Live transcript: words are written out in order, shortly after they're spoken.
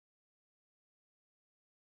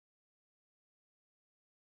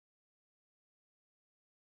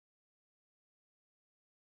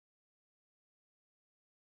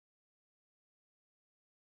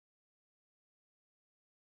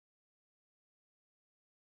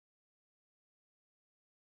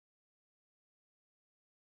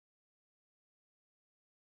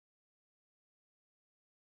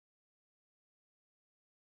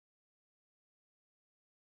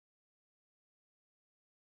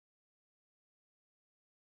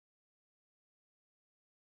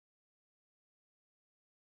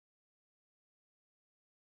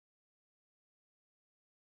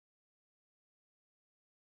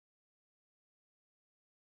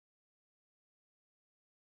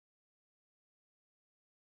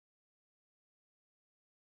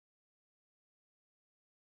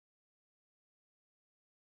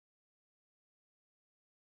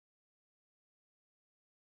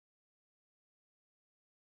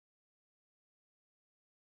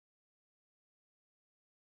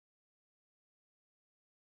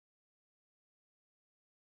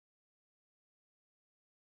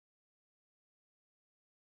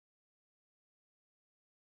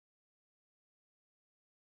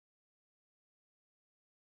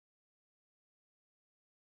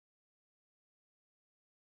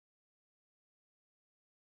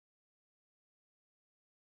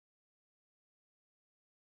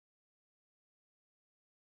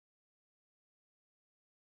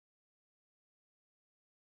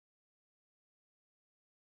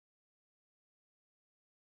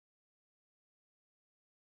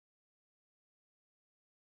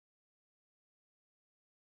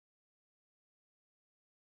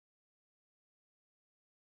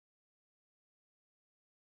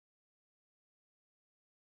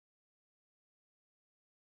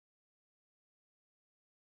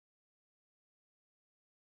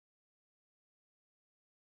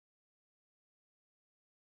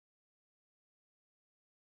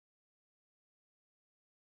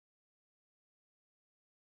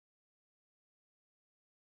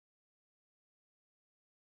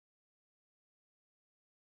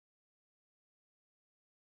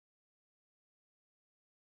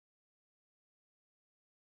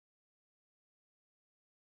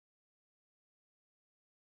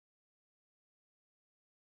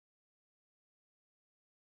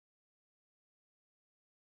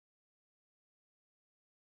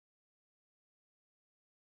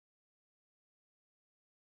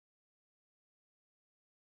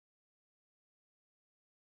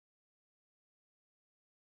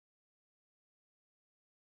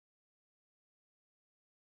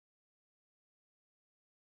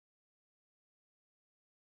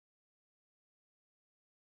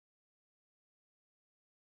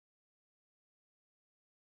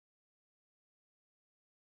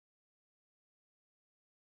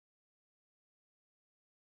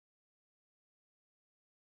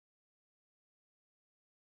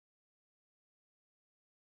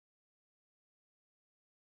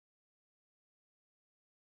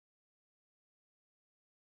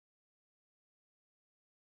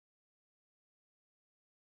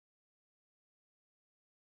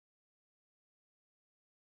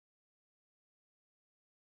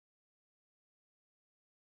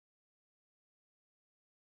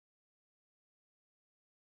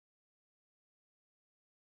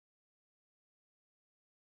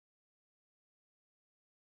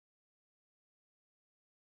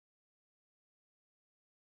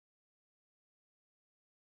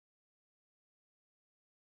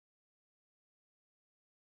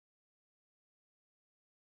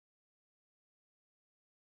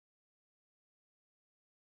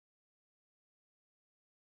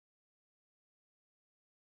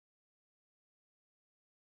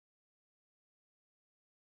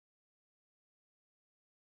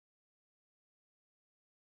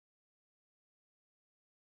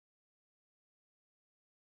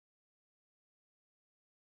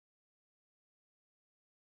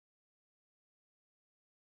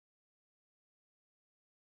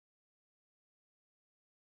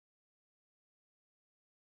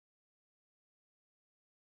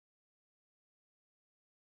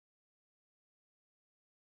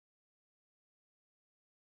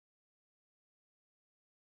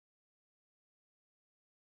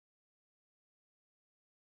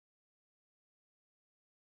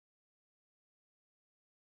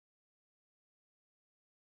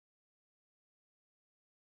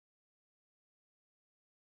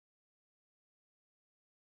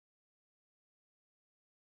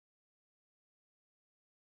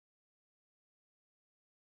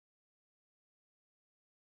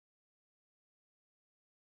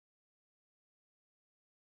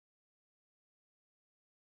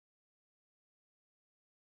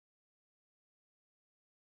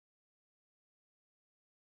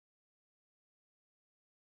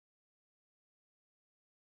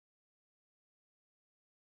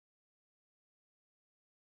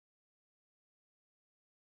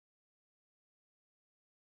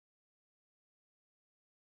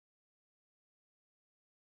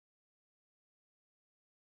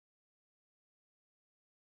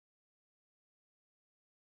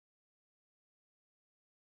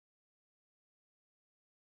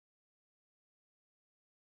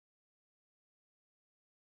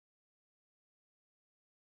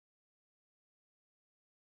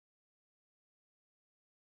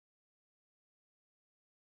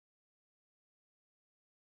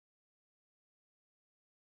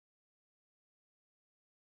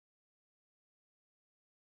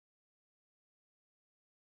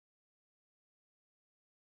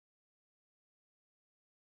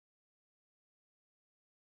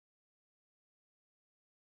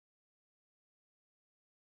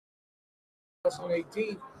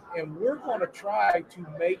2018, and we're going to try to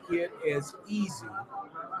make it as easy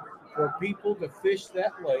for people to fish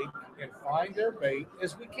that lake and find their bait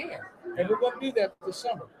as we can. And we're going to do that this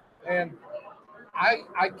summer. And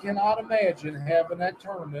I cannot imagine having that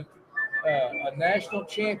tournament, a national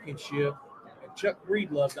championship, and Chuck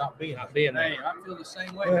Breedlove not being there. Hey, I feel the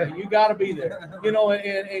same way. You got to be there. You know,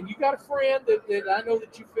 and you got a friend that I know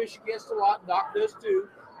that you fish against a lot, Doc does too,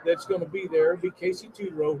 that's going to be there. It'll be Casey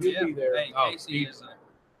Tudorow. He'll be there. Hey, Casey is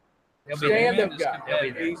a stand-up guy.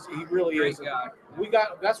 He really great is. Guy.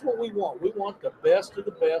 That's what we want. We want the best of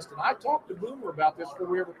the best. And I talked to Boomer about this before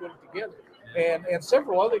we ever put it together. And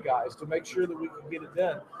several other guys to make sure that we can get it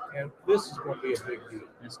done. And this is going to be a big deal.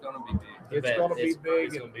 It's going to be big. It's going to be big.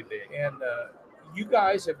 It's going to be big. And you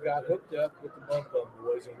guys have got hooked up with the Bum Bum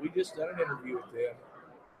Boys, and we just done an interview with them.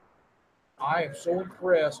 I am so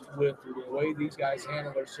impressed with the way these guys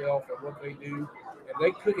handle themselves and what they do. And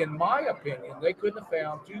they could, in my opinion, they couldn't have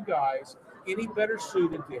found two guys any better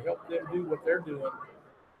suited to help them do what they're doing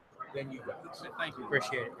than you guys. Thank you.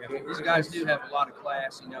 Appreciate it. Yeah. These guys do have a lot of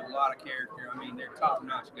class, a lot of character. I mean, they're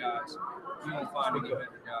top-notch guys. You won't find any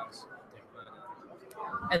better guys.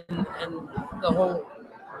 And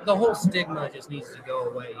the whole stigma just needs to go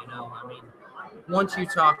away. I mean, once you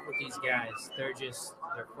talk with these guys, they're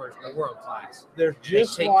world class. They're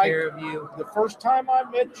just they take like care of you. The first time I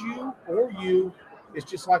met you or you, it's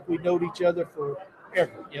just like we knowed each other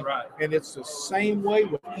forever. Yep. Right. And it's the same way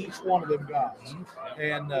with each one of them guys.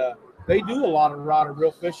 And they do a lot of rod and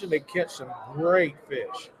reel fishing. They catch some great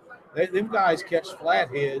fish. Them guys catch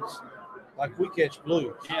flatheads like we catch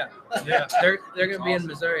blues. Yeah. They're going to be in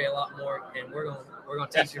Missouri a lot more, and we're going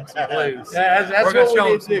to teach them some blues. That's we're going to show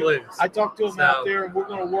them need some to do. blues. I talked to them out there, and we're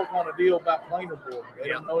going to work on a deal about planer board. They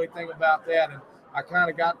don't know anything about that, and I kind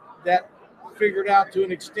of got that figured out to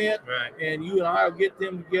an extent. Right. And you and I will get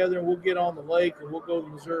them together, and we'll get on the lake, and we'll go to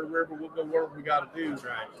the Missouri River. We'll go wherever we got to do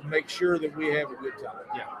to make sure that we have a good time.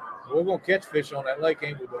 Yeah. We're going to catch fish on that lake,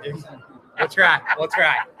 ain't we, buddy? We'll try.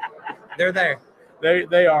 They're there.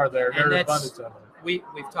 They are there. And There's that's- abundance of them.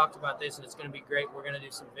 We've talked about this, and it's going to be great. We're going to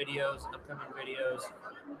do some videos, upcoming videos.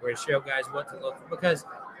 We're going to show guys what to look for. Because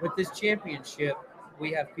with this championship,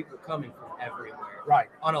 we have people coming from everywhere. Right.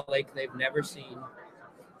 On a lake they've never seen.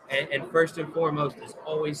 And first and foremost is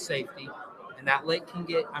always safety. And that lake can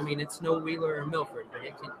get, it's no Wheeler or Milford, but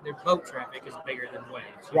their boat traffic is bigger than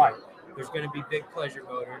waves. Right. There's going to be big pleasure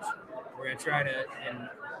boaters. We're going to try to, and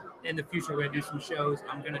in the future, we're going to do some shows.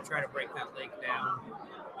 I'm going to try to break that lake down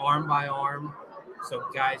arm by arm so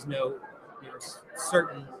guys know,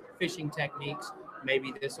 certain fishing techniques.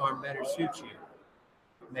 Maybe this arm better suits you.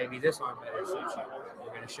 Maybe this arm better suits you. We're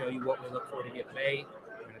going to show you what we look for to get bait.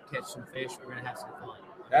 We're going to catch some fish. We're going to have some fun.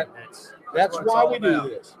 That's why we do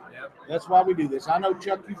this. Yep. That's why we do this. I know,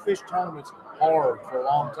 Chuck, you fished tournaments hard for a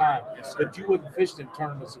long time, Yes, sir. but you wouldn't fish in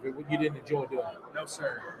tournaments if you didn't enjoy doing it. No,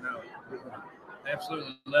 sir. No.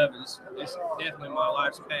 Absolutely love it. It's definitely my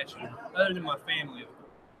life's passion. Other than my family.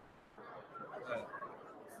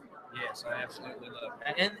 Yes, I absolutely love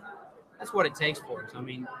it. And that's what it takes for us.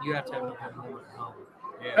 You have to have a home at home.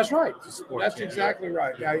 Yeah. That's right. Sport That's channel. exactly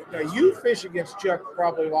right. Now, you fish against Chuck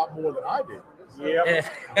probably a lot more than I do. Yep.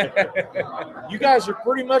 You guys are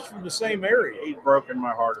pretty much from the same area. He's broken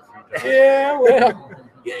my heart a few times. Yeah, well,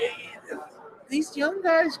 these young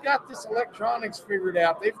guys got this electronics figured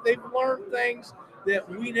out. They've learned things that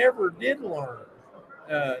we never did learn.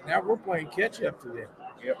 Now we're playing catch up to them.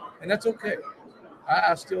 Yep. And that's okay.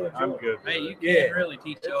 I still enjoy I'm it. good. Hey, you Yeah. can really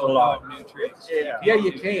teach It's old a lot. dog new tricks. Yeah. Yeah,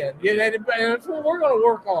 you can. Yeah, and that's what we're going to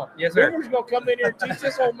work on. Yes, sir. Boomer's going to come in here and teach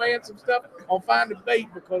this old man some stuff on finding bait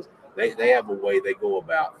because they have a way they go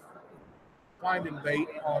about finding bait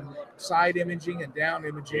on side imaging and down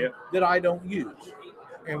imaging that I don't use.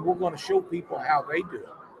 And we're going to show people how they do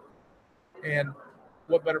it. And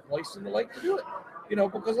what better place than the lake to do it?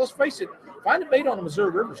 Because let's face it, finding bait on the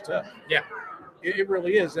Missouri River is tough. Yeah. It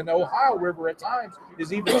really is. And the Ohio River at times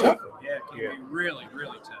is even tougher. Yeah, it can be really,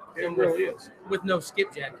 really tough. It really is. With no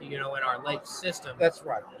skipjack, in our lake system, That's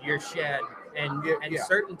right. you're shed. And Yeah.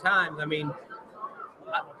 certain times,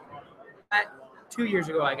 I 2 years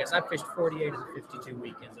ago, I guess, I fished 48 of the 52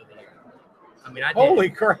 weekends of the year. I did. Holy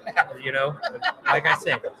crap. Like I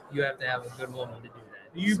said, you have to have a good woman to do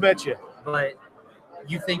that. You betcha. But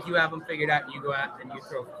you think you have them figured out, and you go out and you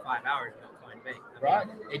throw for 5 hours and don't find bait. Right.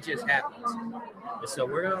 It just happens. So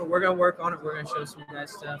we're gonna work on it. We're gonna show some of that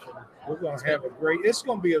stuff. And We're going to have a great. This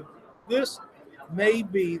may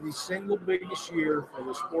be the single biggest year for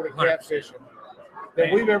the sport of 100%. catfishing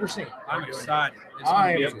that we've ever seen. I'm excited. It's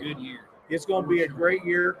I going to am. be a good year. It's going to be a great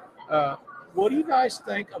year. What do you guys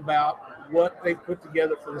think about what they put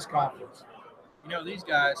together for this conference? you know, these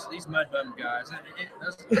guys, these mud bum guys, and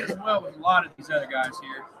as well with a lot of these other guys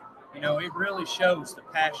here, you know, it really shows the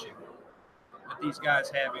passion that these guys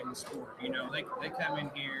have in the sport. You know, they come in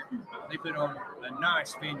here, they put on a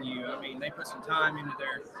nice venue. I mean, they put some time into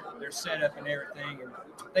their setup and everything, and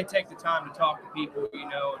they take the time to talk to people, you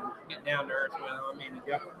know, and get down to earth with them. I mean,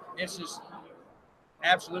 it's just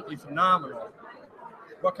absolutely phenomenal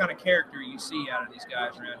what kind of character you see out of these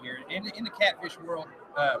guys around here. In the catfish world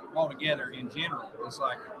altogether in general, it's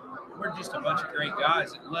like we're just a bunch of great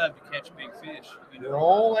guys that love to catch big fish. You know? They're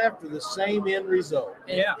all after the same end result.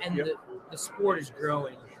 And the sport is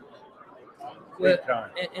growing. Big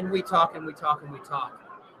time. And we talk and we talk and we talk.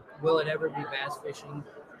 Will it ever be bass fishing?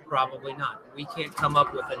 Probably not. We can't come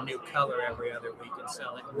up with a new color every other week and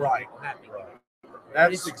sell it and make Right. people happy.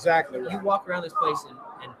 That's exactly You right. walk around this place and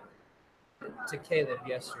to Caleb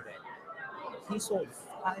yesterday, he sold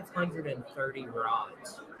 530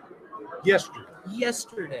 rods.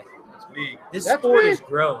 Yesterday. It's big. This That's sport big. is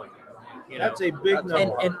growing. You know? That's a big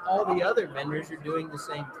number. And all the other vendors are doing the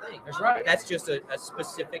same thing. That's right. That's just a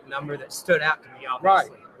specific number that stood out to me, Right,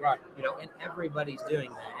 obviously. right. You know, and everybody's doing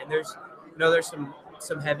that. And there's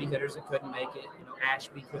some heavy hitters that couldn't make it. You know,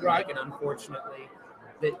 Ashby couldn't Right. make it, unfortunately.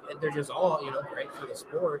 They're just all, you know, great for the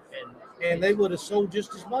sport, And they would have sold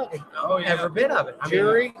just as much. Oh, yeah. every bit of it. I mean,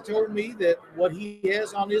 Jerry told me that what he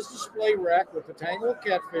has on his display rack with the Tangle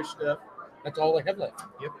catfish stuff, that's all they have left.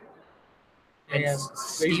 and And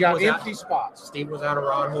Steve he's got was out- empty spots. Steve was out of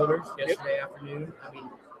rod holders yesterday afternoon. I mean,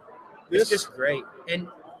 This it's just great. And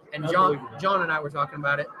John Unbelievable. and I were talking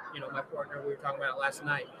about it. You know, my partner, we were talking about it last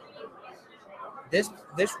night. This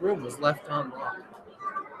room was left unlocked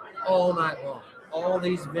all night long. All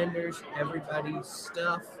these vendors, everybody's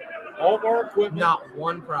stuff, all of our equipment. not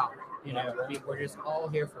one problem. You know, we're just all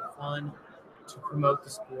here for fun to promote the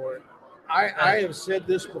sport. I have said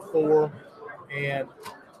this before, and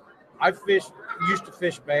I used to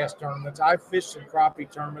fish bass tournaments. I fished some crappie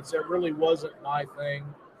tournaments. That really wasn't my thing.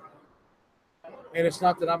 And it's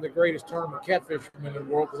not that I'm the greatest tournament catfisherman in the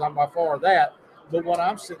world, because I'm by far that. But what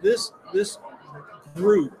I'm saying, this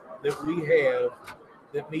group that we have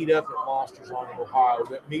that meet up at Monsters on Ohio,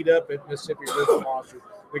 that meet up at Mississippi River Monsters,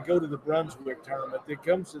 that go to the Brunswick tournament, that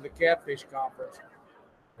comes to the Catfish Conference,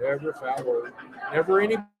 never foul word. Never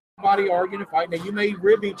anybody arguing and fighting. Now, you may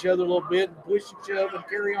rib each other a little bit and push and shove and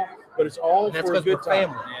carry on, but it's all And that's for a because good we're time.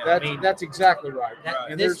 family. Yeah, I mean, That's exactly right.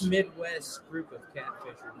 And this there's Midwest group of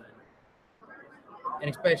catfishermen, and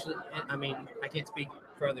especially, I mean, I can't speak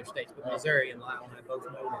for other states, but Missouri and Lyle and I both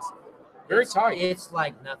know this. very tight. It's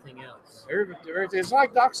like nothing else. It's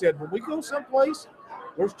like Doc said, when we go someplace,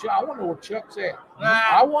 where's Chuck? I want to know where Chuck's at.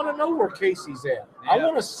 Ah. I want to know where Casey's at. I Yeah.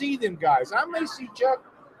 want to see them guys. I may see Chuck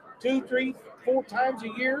 2, 3, 4 times a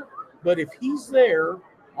year, but if he's there,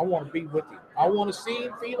 I want to be with him. I want to see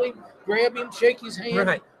him, feel him, grab him, shake his hand.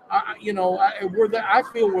 Right. I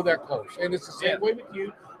feel we're that close, and it's the same Yeah. way with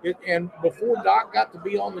you. And before Doc got to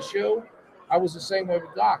be on the show, I was the same way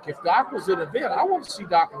with Doc. If Doc was at an event, I want to see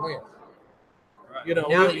Doc win. Right. You know,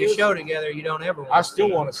 Now that it you was- show together, you don't ever want I still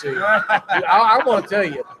want to see it. I want to tell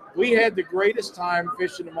you, we had the greatest time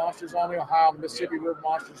fishing the Monsters on the Ohio, the Mississippi River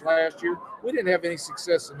Monsters last year. We didn't have any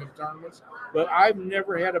success in them tournaments, but I've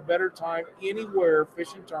never had a better time anywhere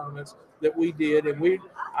fishing tournaments that we did. And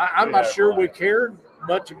I'm not sure we cared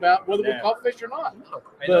much about whether we Yeah. caught fish or not.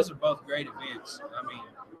 Hey, those are both great events. I mean,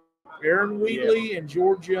 Aaron Wheatley and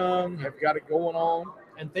George Young have got it going on.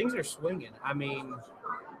 And things are swinging. I mean,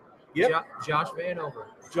 Yep. Josh Vanover.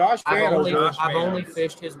 Josh I've Vanover, only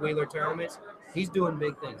fished his Wheeler tournaments. He's doing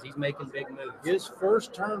big things. He's making big moves. his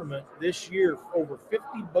first tournament this year, over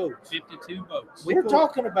 50 boats. 52 boats. We're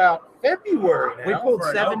talking about February now. We pulled for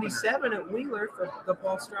an 77 at Wheeler for the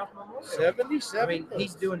Paul Strauss Memorial. 77. I mean,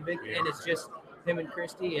 he's doing big, and it's just him and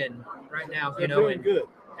Christy, and right now, They're you know, doing and, good.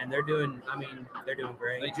 and they're doing. I mean, they're doing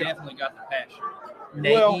great. They definitely got the passion.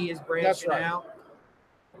 Nagy Well, is that's branching right. out.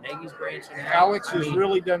 Nagy's branching out. Alex I has mean,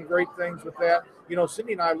 really done great things with that. You know,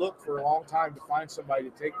 Cindy and I looked for a long time to find somebody to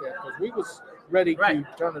take that because we was ready Right.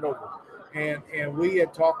 to turn it over. And we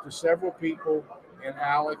had talked to several people, and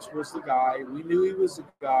Alex was the guy. We knew he was the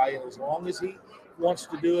guy, and as long as he wants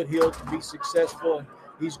to do it, he'll be successful, and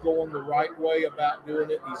he's going the right way about doing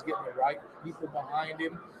it. He's getting the right people behind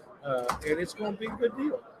him, and it's going to be a good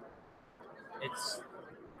deal.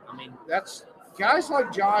 I mean, That's guys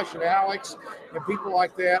like Josh and Alex and people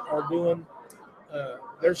like that are doing.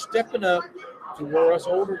 They're stepping up to where us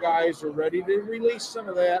older guys are ready to release some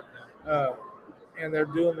of that, and they're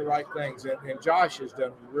doing the right things. And Josh has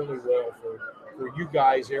done really well for you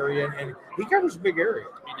guys area, and he covers a big area.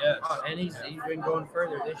 He does. and he's been going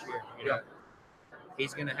further this year. You know,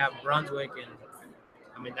 he's going to have Brunswick and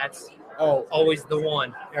I mean, that's Oh, always the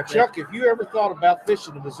one. now Chuck, if you ever thought about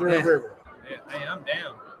fishing the Missouri Yeah. River, Yeah, hey, I'm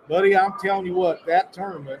down. buddy, I'm telling you what, that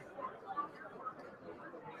tournament,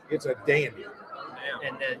 it's a dandy. I'm down.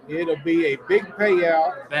 And then It'll be a big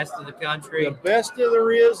payout. best of the The country. best that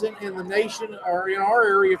there is in the nation, or in our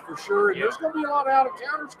area for sure. And Yeah. there's going to be a lot of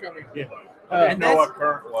out-of-towners coming. Yeah. Uh, I didn't and know that's- what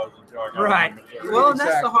current was until I got Right. to Missouri. Well, and that's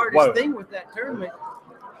the Exactly. hardest Whoa. thing with that tournament.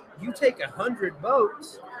 You take 100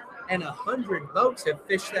 boats, and 100 boats have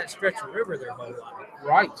fished that stretch of river their whole life.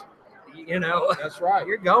 Right. You know, That's right.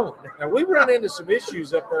 you're going. Now, we ran into some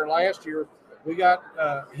issues up there last year. We got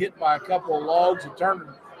hit by a couple of logs and turned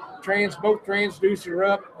both transducer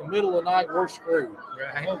up in the middle of the night. We're screwed.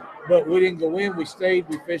 Right. But we didn't go in. We stayed.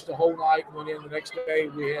 We fished the whole night and went in the next day.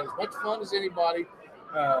 We had as much fun as anybody.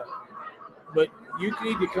 But you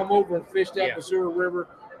need to come over and fish that Yeah. Missouri River.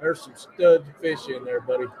 There's some stud fish in there,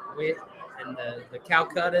 buddy. And the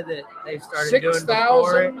Calcutta that they started doing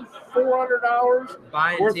before it, $6,400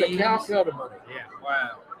 buying worth of teams. Calcutta money. Yeah.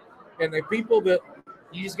 Wow. And the people that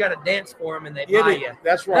You just got to dance for them, and they get buy it, you.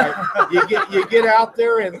 that's right. you get out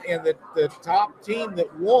there, and the top team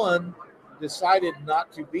that won decided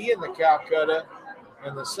not to be in the Calcutta,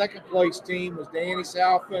 and the second place team was Danny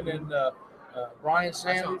Southman and Brian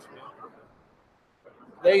Sanders.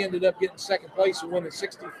 They ended up getting second place and winning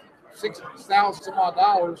 $60,000 some odd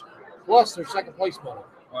dollars plus their second place money.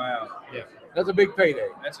 Wow. That's a big payday.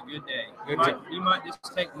 That's a good day. Good You might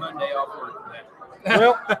just take Monday off work for that.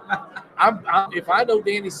 Well, if I know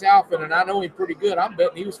Danny Southman and I know him pretty good, I'm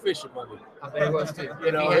betting he was fishing Monday. I bet it was too.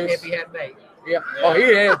 You know, if he had bait. Yeah. Oh,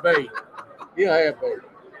 he has bait. He'll have bait.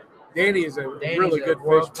 Danny is a Danny's really a good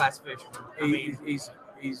world fisherman. class fisherman. I mean,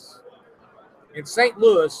 He's in St.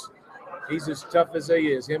 Louis. He's as tough as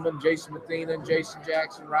he is. Him and Jason Mathena and Jason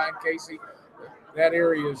Jackson, Ryan Casey. That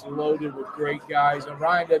area is loaded with great guys. And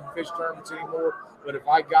Ryan doesn't fish tournaments anymore. But if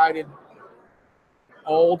I guided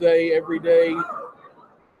all day, every day,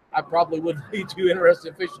 I probably wouldn't be too interested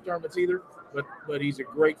in fishing tournaments either. But he's a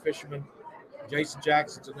great fisherman. Jason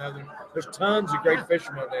Jackson's another. There's tons of great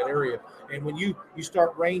fishermen in that area. And when you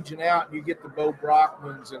start ranging out and you get the Bo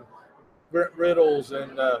Brockmans and Brent Riddles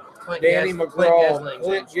and Danny McGraw,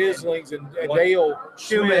 Clint Gislings, and Dale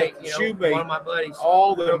Smith, Shoemate, one of my buddies,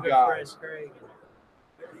 all them real good guys. friends, Craig.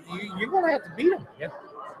 You're going to have to beat them. Yeah.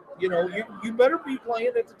 You know, you better be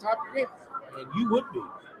playing at the top of your game. And you would be.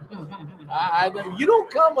 You don't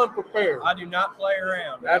come unprepared. I do not play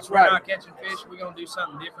around. That's If right. We're not catching fish. We're going to do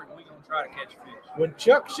something different. We're going to try to catch fish. When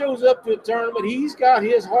Chuck shows up to a tournament, he's got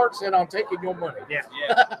his heart set on taking your money. Yeah.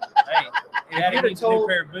 Yeah. Hey, And Daddy if you'd needs have a new told,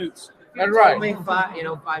 pair of boots. That's told right. me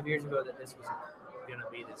 5 years ago that this was going to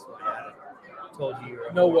be this way, I'd have told you.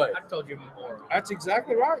 No way. I've told you more. That's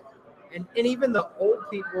exactly right. And even the old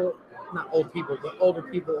people, not old people, but older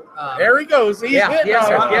people. There he goes. He's Yeah, hitting yes,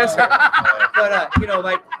 sir, on it. yes, sir. But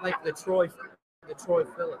like the Troy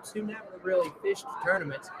Phillips, who never really fished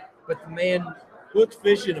tournaments, but the man, Puts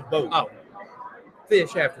fish in a boat.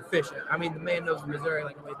 fish after fish. I mean, the man knows Missouri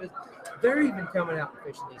like the way this. They're even coming out and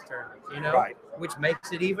fishing these tournaments, Right. which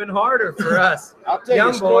makes it even harder for us. I'll tell you Young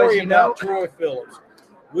a story boys, you about know. Troy Phillips.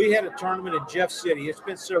 We had a tournament in Jeff City. It's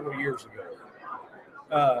been several years ago.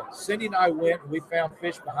 Cindy and I went and we found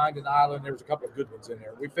fish behind an island. There was a couple of good ones in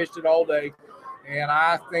there. We fished it all day, and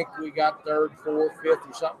I think we got third, fourth, fifth,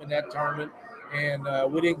 or something in that tournament, and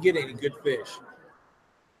we didn't get any good fish.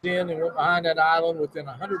 In and went behind that island within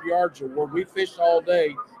 100 yards of where we fished all day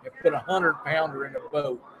and put a 100-pounder in the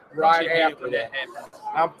boat right after that. happens.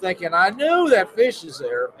 I'm thinking, I knew that fish is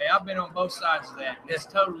there. Hey, I've been on both sides of that. It's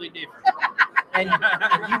totally different. And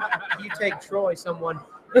you take Troy, someone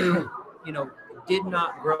who, did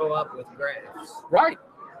not grow up with graphs, Right.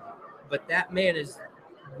 but that man is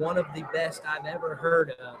one of the best I've ever heard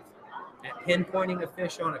of at pinpointing a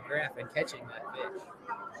fish on a graph and catching that fish.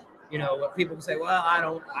 What people can say, well, I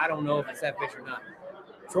don't know if it's that fish or not.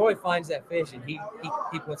 Troy finds that fish and he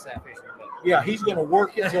puts that fish in the boat. Yeah, he's going to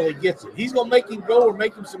work it until he gets it. He's going to make him go or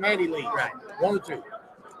make him some anti-leads. Right. One of the two.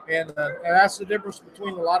 And that's the difference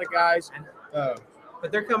between a lot of guys.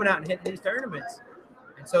 But they're coming out and hitting these tournaments.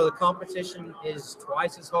 And so the competition is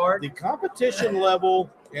twice as hard. The competition level,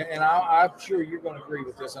 and I'm sure you're going to agree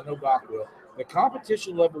with this. I know Doc will. The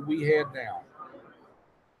competition level we had now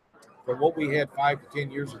from what we had 5 to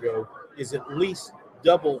 10 years ago is at least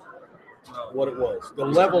double what it was. The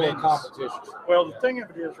level of competition. Well, the thing of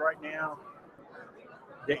it is right now,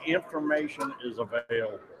 the information is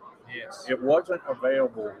available. Yes. It wasn't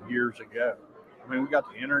available years ago. I mean, we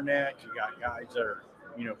got the internet. You got guys that are,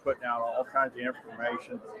 putting out all kinds of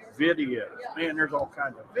information, videos. Man, there's all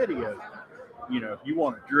kinds of videos. You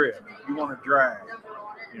want to drift, you want to drag.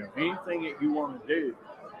 You know, anything that you want to do,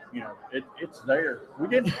 you know, it's there. We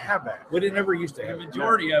didn't have that. We didn't ever used to The have it.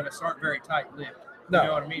 majority of us aren't very tight-lipped. No. You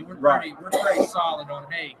know what I mean? We're Right. pretty solid on,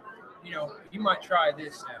 hey, you know, you might try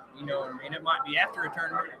this out. You know what I mean? It might be after a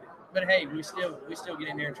tournament, but hey, we still get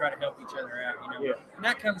in there and try to help each other out. You know, Yeah. and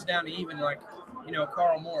that comes down to even like, you know,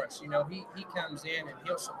 Carl Morris. You know, he comes in and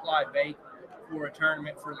he'll supply bait for a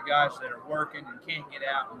tournament for the guys that are working and can't get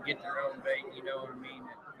out and get their own bait. You know what I mean?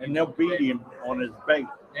 And they'll beat him on his bait.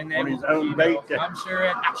 And on then his own you bait know, day. I'm sure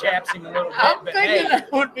it chaps him a little bit, I'm but thinking hey,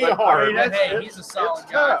 that would be but, I hard. mean, but that's- hey, he's a solid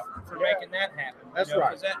it's guy tough. for Yeah. making that happen. That's you know,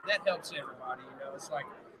 right. 'cause that helps everybody. You know, it's like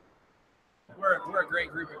we're a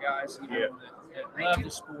great group of guys. You know, Yeah. that love the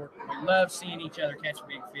sport. We love seeing each other catch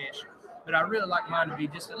big fish. But I really like mine to be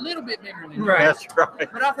just a little bit bigger than yours. Right. That's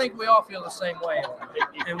right. But I think we all feel the same way on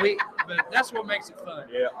it. And we, But that's what makes it fun.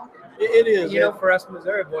 Yeah. It is. you know, for us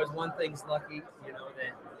Missouri boys, one thing's lucky, you know,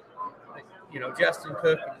 that you know, Justin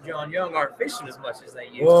Cook and John Young aren't fishing as much as they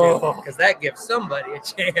used to, Whoa. because that gives somebody a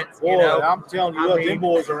chance. Boy, You know, I'm telling you I what, mean- them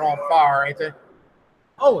boys are on fire, ain't they?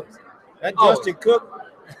 always. That Oh. Justin Cook,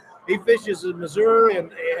 he fishes in Missouri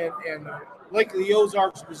and Lake of the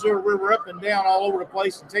Ozarks, Missouri River, up and down all over the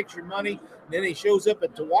place, and takes your money. And then he shows up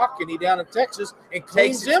at Tawakoni down in Texas and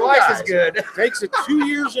cleans Takes it them twice guys. as good. Takes it 2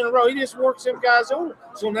 years in a row. He just works them guys over.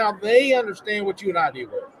 So now they understand what you and I deal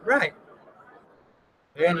with. Right.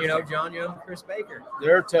 They And you know, understand. John Young, Chris Baker.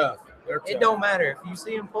 They're tough. They're tough. It don't matter if you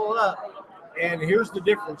see him pull up. And here's the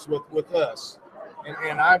difference with us,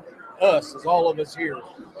 and us is all of us here.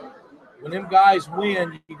 When them guys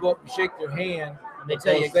win, you go up and shake their hand. And they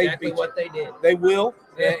tell you because they exactly beat what they did. They will,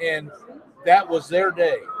 Yeah. and that was their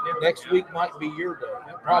day. Yeah. Next week might be your day.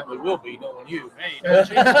 It probably will be, knowing you. Hey,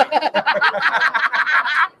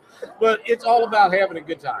 But it's all about having a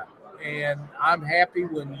good time. And I'm happy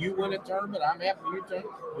when you win a tournament. I'm happy when you turn.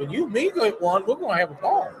 When you and me get one, we're going to have a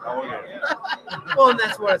ball. Oh, yeah. Well, and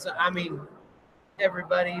that's what it's. I mean,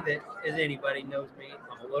 everybody that is anybody knows me.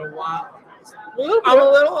 I'm a little wild. A little I'm a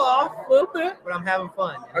bit. little off, A little bit. but I'm having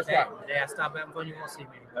fun. And That's the day, right. the day I stop having fun, you won't see me.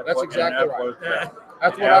 That's what- exactly and right. what it's about.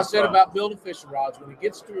 That's what Yeah, I said fun. about building fishing rods. When it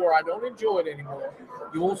gets to where I don't enjoy it anymore,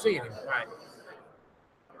 you won't see it anymore. Right.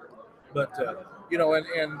 But you know,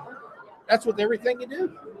 and that's with everything you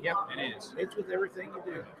do. Yep. it is. It's with everything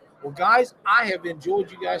you do. Well, guys, I have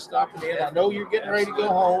enjoyed you guys stopping in. I know you're getting ready to go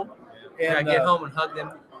home. And I And get home and hug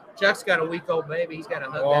them. Chuck's got a week-old baby. He's got to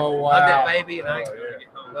hug, Oh, hug that wow. baby, and I. Oh,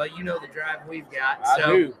 yeah. Well, you know the drive we've got, I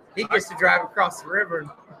so do. he gets to drive across the river and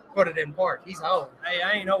put it in park. He's home. Hey,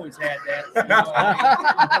 I ain't always had that. You know what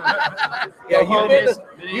I mean? Yeah, home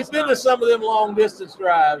you've been to some of them long distance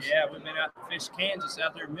drives. Yeah, we've been out to fish Kansas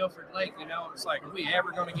out there in Milford Lake. You know, it's like, are we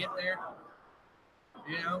ever going to get there?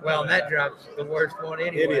 You know. Well, and that drive's the worst one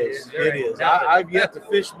anyway. It is. There It ain't is. nothing. I've yet to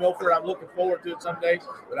fish Milford. I'm looking forward to it someday,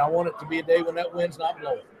 but I want it to be a day when that wind's not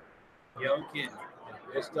blowing. No kidding.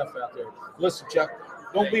 There's stuff out there. Listen, Chuck,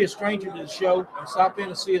 don't be a stranger to the show. Stop in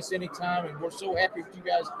and see us anytime, and we're so happy that you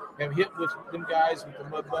guys have hit with them guys with the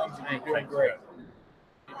mud bums, and you're doing great.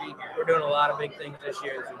 To be here. We're doing a lot of big things this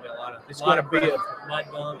year. There's going to be a lot of. It's a lot gonna of be prep, mud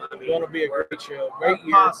bum. I It's mean, going to be a great show, great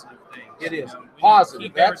year. Positive things. It is. You know, we Positive.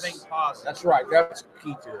 Keep That's- everything positive. That's right. That's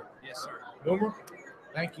key to it. Yes, sir. Boomer,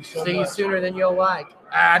 thank you so see you much. sooner than you'll like.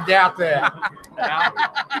 I doubt that.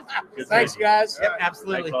 Good Thanks, seeing you. guys. Yep, Thanks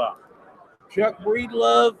absolutely. a lot. Chuck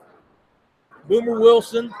Breedlove, Boomer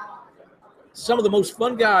Wilson, some of the most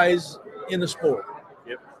fun guys in the sport.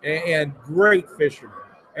 Yep. And great fishermen.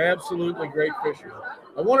 Absolutely great fishermen.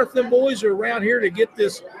 I wonder if them boys are around here to get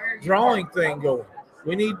this drawing thing going.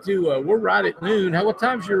 We need to, we're right at noon. What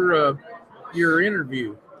time's your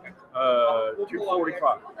interview?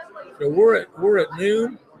 2:45. So we're at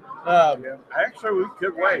noon. Yeah. Actually, we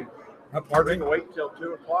could wait. We Pardon can me? wait till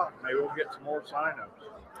 2:00. Maybe we'll get some more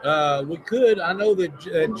sign-ups. We could. I know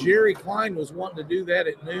that Jerry Klein was wanting to do that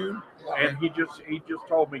at noon. And he just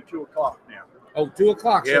told me 2:00 now. Oh, 2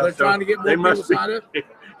 o'clock. So Yeah, they're so trying to get more they people must be- signed up?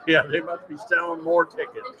 Yeah, they must be selling more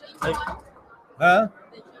tickets. Huh?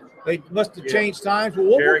 They must have changed times. Well,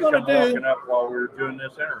 what Jerry we're come going to walking do, up while we were doing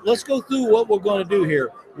this interview. let's go through what we're going to do here.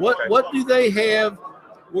 Okay. What do they have?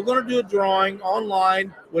 We're going to do a drawing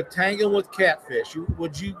online with Tangling with Catfish.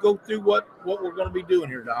 Would you go through what we're going to be doing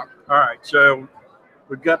here, Doc? All right, so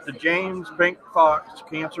we've got the James Pink Fox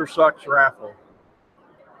Cancer Sucks raffle,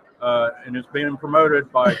 and it's being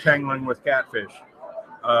promoted by Tangling with Catfish.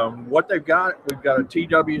 What they've got, we've got a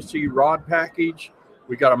TWC rod package,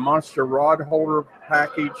 we got a monster rod holder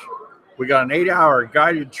package, we got an 8-hour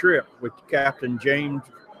guided trip with Captain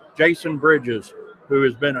Jason Bridges, who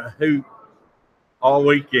has been a hoot all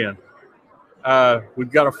weekend.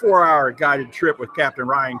 We've got a 4-hour guided trip with Captain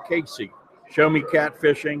Ryan Casey, Show Me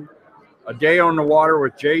Catfishing, A Day on the Water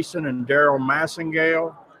with Jason and Daryl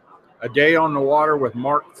Massingale, A Day on the Water with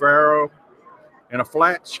Mark Farrow, and a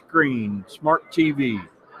flat screen smart TV.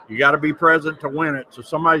 You got to be present to win it. So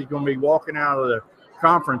somebody's going to be walking out of the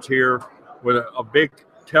conference here with a big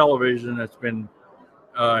television that's been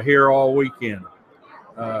here all weekend.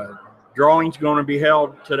 Drawing's going to be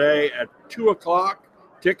held today at 2 o'clock.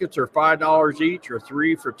 Tickets are $5 each or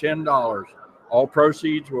 3 for $10. All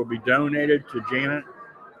proceeds will be donated to Janet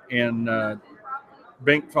and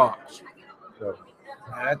Bink Fox. So,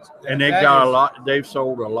 and they've got a lot. They've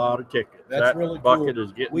sold a lot of tickets. That's that really bucket cool.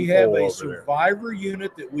 is getting We have full a over survivor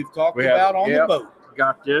unit that we've talked We have- about on yep. the boat. there.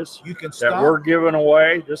 Got this You can that stop. we're giving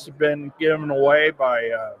away. This has been given away by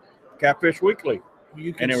Catfish Weekly.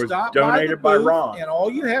 You can and it was stop donated by, the by booth, Ron. and all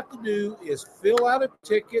you have to do is fill out a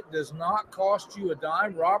ticket. Does not cost you a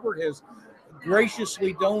dime. Robert has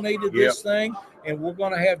graciously donated this thing, and we're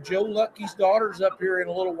going to have Joe Lucky's daughters up here in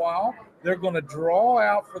a little while. They're going to draw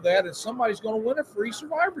out for that, and somebody's going to win a free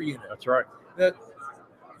survivor unit. That's right. That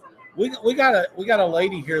we got a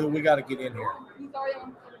lady here that we got to get in here.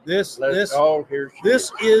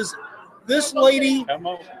 This lady, Come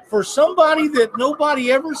on. for somebody that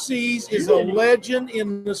nobody ever sees, is a legend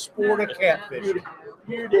in the sport of catfishing.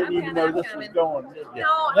 You didn't even know this was going, did you?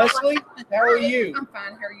 No, Leslie, how are you? I'm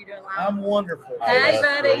fine. How are you doing, Lyle? I'm wonderful. Hey,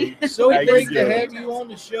 Leslie. buddy. So How you great to doing? have you on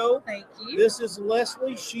the show. Thank you. This is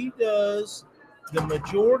Leslie. She does the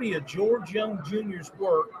majority of George Young Jr.'s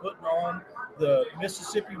work putting on the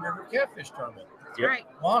Mississippi River Catfish Tournament. That's Yep. right.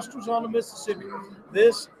 Monsters on the Mississippi.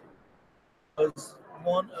 This was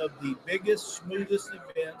one of the biggest, smoothest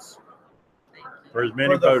events Thank you. For as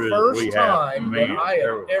many for the voters as first we have. time that Man, I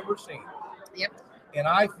there have was- ever seen. Yep. And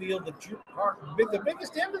I feel that you're the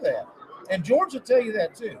biggest end of that. And George will tell you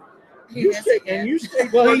that too. You Yes, stayed, yeah. and you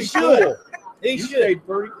stayed Well, he pretty should. cool. He You should. stayed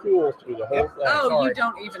pretty cool through the whole Yep. thing. Oh, Sorry. you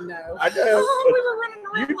don't even know. I know, Oh, we were running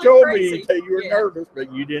but around you like told crazy. me that you were Yeah. nervous,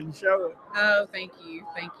 but you didn't show it. Oh, thank you.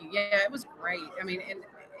 Thank you. Yeah, it was great. I mean, and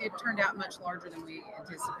it turned out much larger than we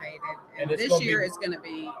anticipated. And And it's this gonna year be- is going to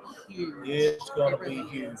be huge. It's going It to be really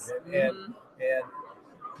huge. is. And Mhm.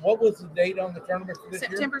 what was the date on the tournament for this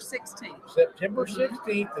September 16th. year? September Mhm.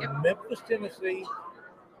 16th in Yep. Memphis, Tennessee.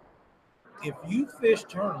 If you fish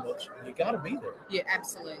tournaments, you got to be there. Yeah,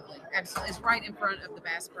 absolutely. Absolutely. It's right in front of the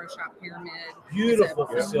Bass Pro Shop Pyramid. Beautiful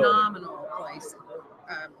It's a facility. phenomenal place.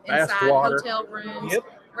 Bass Inside water. hotel rooms, Yep.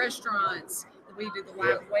 restaurants. We do the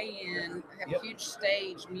live weigh-in. Have Yep. huge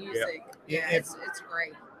stage music. Yeah, Yeah, it's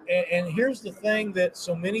great. And here's the thing that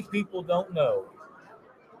so many people don't know.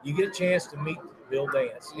 You get a chance to meet Bill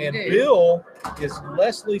Dance. You And do. Bill is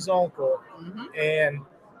Leslie's uncle. Hmm. And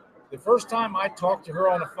the first time I talked to her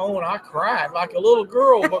on the phone, I cried like a little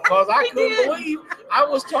girl because I You couldn't did. believe I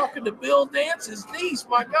was talking to Bill Dance's niece.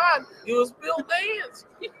 My God, it was Bill Dance.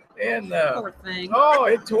 And Poor thing. oh,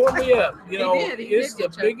 it tore me up. You He know, did. He it's did the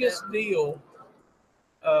get choked biggest up. deal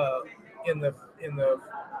in the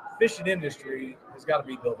fishing industry has got to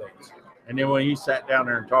be Bill Dance. And then when he sat down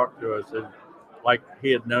there and talked to us, it, like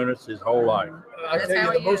he had known us his whole life. I That's tell how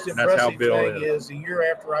you, the he most is. That's how impressive Bill thing is. is a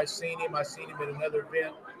year after I seen him at another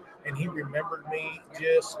event, and he remembered me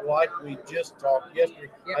just like we just talked yesterday.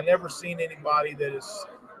 Yep. I never seen anybody that is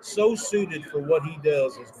so suited for what he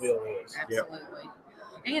does as Bill is. Absolutely.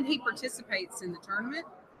 And he participates in the tournament.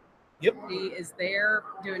 Yep. He is there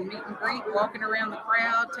doing meet and greet, walking around the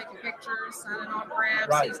crowd, taking pictures, signing autographs.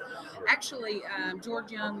 Right. He's actually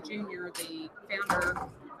George Young Jr., the founder,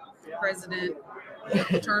 president of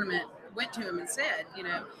the tournament, went to him and said, you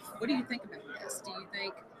know, what do you think about this? Do you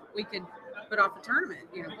think we could put off a tournament,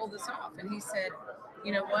 you know, pull this off? And he said,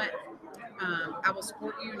 you know what? I will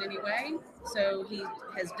support you in any way. So he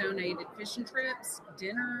has donated fishing trips,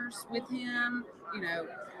 dinners with him. You know,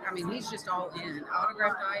 I mean, he's just all in.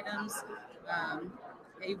 Autographed items.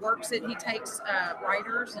 He works it. He takes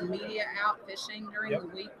writers and media out fishing during Yep. the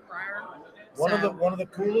week prior. One So, of the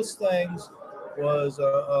coolest things was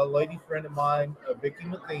a lady friend of mine, Vicky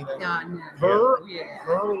Mathena. I know. Her Yeah.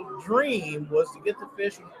 her dream was to get to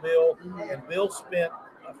fish with Bill, Mhm. and Bill spent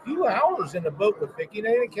a few hours in the boat with Vicky.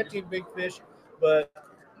 They didn't catch any big fish, but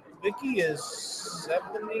Vicky is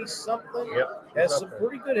 70 something. Yep. Has some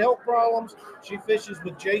pretty good health problems. She fishes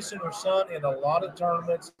with Jason, her son, in a lot of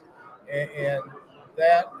tournaments, and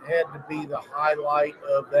that had to be the highlight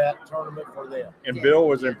of that tournament for them. And Yeah. Bill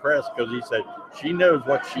was impressed because he said, she knows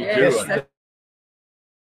what she's Yes. doing.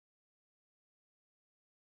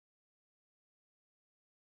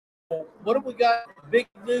 What have we got? Big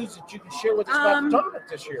news that you can share with us about the tournament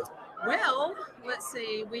this year? Well, let's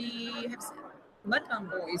see. We have Mudbone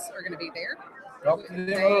Boys are going to be there. Talk to them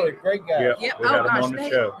early. Great guys. Yeah. Yep. We Oh had 'em gosh, on the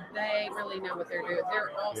show. they really know what they're doing.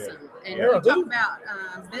 They're awesome. And Yeah. you talk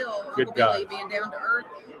about Bill, Good Uncle Billy guys. being down to earth.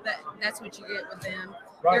 That's what you get with them.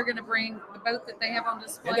 Right. They're going to bring the boat that they have on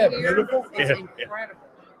display Isn't that here. beautiful? It's Yeah. incredible.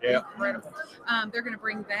 Yeah. Incredible. They're going to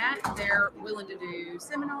bring that. They're willing to do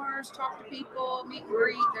seminars, talk to people, meet and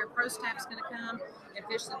greet. Their pro staff's going to come and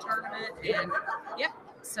fish the tournament. And yep.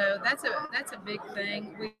 So that's a big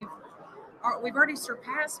thing. We've already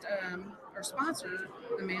surpassed our sponsor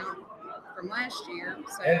amount from last year.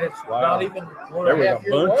 So And it's Wow. not even There was a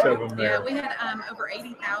bunch of them yeah, there. we had over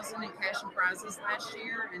 80,000 in cash and prizes last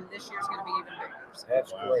year, and this year's going to be even bigger. So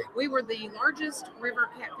That's Wow. great. we were the largest river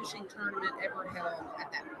catfishing tournament ever held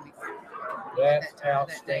at that point. That's that date.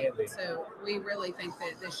 outstanding. So we really think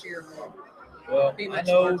that this year will. Well, Be I much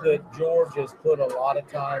know larger. that George has put a lot of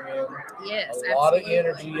time in, Yes, a lot of absolutely.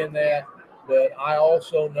 energy in that, but I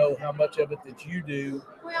also know how much of it that you do.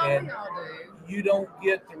 Well, and we all do. You don't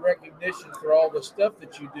get the recognition for all the stuff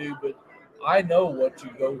that you do, but I know what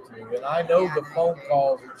you go through, and I know Yeah, the I know. phone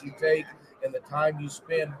calls that you take and the time you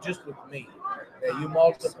spend just with me. Now, you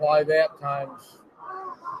multiply that times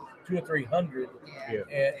 200 or 300, Yeah.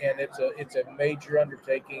 Yeah. and it's a major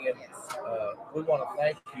undertaking, and Yes. we want to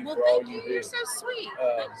thank you Well, for all thank you. you do. You're so sweet.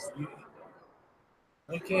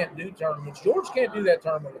 We can't do tournaments. George can't do that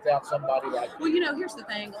tournament without somebody like you. Well, you know, here's the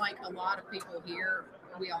thing. Like a lot of people here,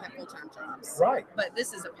 we all have full-time jobs. Right. But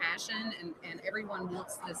this is a passion, and everyone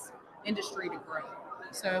wants this industry to grow.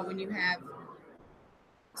 So when you have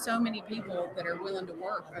so many people that are willing to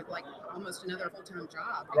work like almost another full-time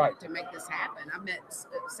job Right. to make this happen, I've met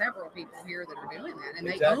several people here that are doing that, and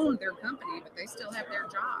they Exactly. own their company, but they still have their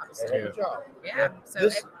jobs. They have a job. Yeah. And So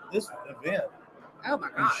this event oh my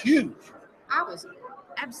is gosh, huge. I was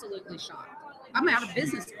absolutely shocked. I'm out of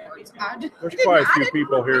business cards. There's quite a I few didn't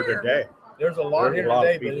people here prepare. today. There's a lot There's here a lot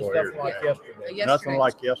of today, but it's people here nothing like today. yesterday. Yesterday Nothing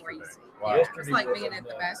like was yesterday. crazy. Wow. It's Yesterday like was being at the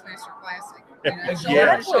nuts. Bassmaster Classic. You know, Exactly.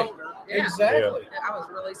 shoulder to shoulder. Yeah. Exactly. I was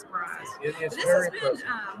really surprised. It's But very impressive.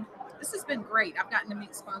 this has been great. I've gotten to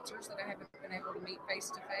meet sponsors that I haven't been able to meet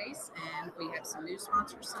face to face, and we have some new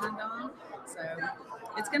sponsors signed on. So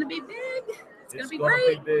it's going to be big. It's going to be gonna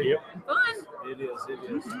great big. Yep. and fun. It is. It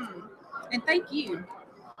is. Mhm. And thank you,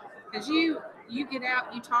 because you get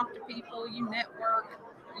out, you talk to people, you network,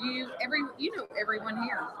 you know everyone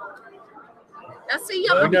here. I see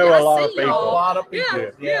y'all. We know I a lot see of people. A y'all. lot of people.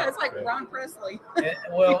 Yeah, it's like Yeah. Ron Presley. And,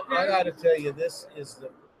 well, I got to tell you, this is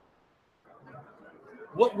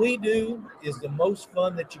what we do is the most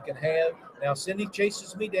fun that you can have. Now, Cindy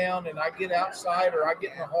chases me down, and I get outside, or I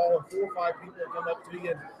get in the hall, and 4 or 5 people come up to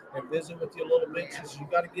you and visit with you a little bit. She says, "You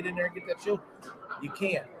got to get in there and get that show." You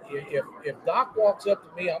can't. If Doc walks up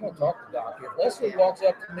to me, I'm gonna talk to Doc. If Leslie walks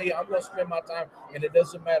up to me, I'm gonna spend my time, and it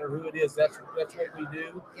doesn't matter who it is. That's what we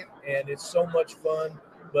do, Yep. and it's so much fun.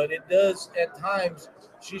 But it does at times.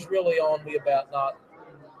 She's really on me about not.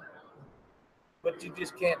 But you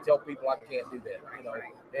just can't tell people I can't do that, you know.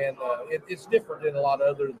 And it's different than a lot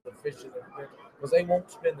of other the fishing because they won't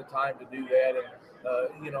spend the time to do that.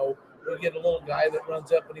 And you know, we get a little guy that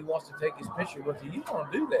runs up and he wants to take his picture with you. You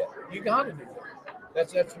want to do that? You got to do that.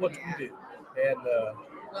 That's what you do. And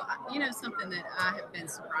Well, you know, something that I have been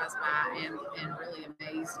surprised by and really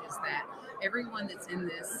amazed is that everyone that's in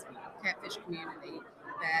this catfish community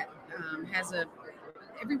that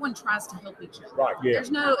everyone tries to help each other. right, Yeah.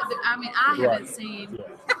 There's no, I mean, I haven't Right. seen,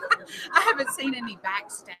 Yeah. I haven't seen any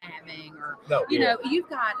backstabbing or, no, you Yeah. know, you've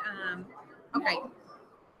got, okay.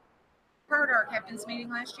 Prior to our captain's meeting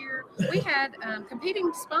last year, we had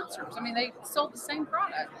competing sponsors. I mean, they sold the same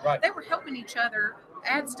product. right. They were helping each other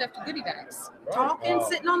add stuff to goodie bags, Right. talking, Wow.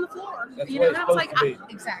 sitting on the floor. That's You what know, it's and I was like, supposed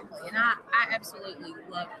to exactly. And I absolutely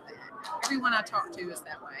love that. Everyone I talk to is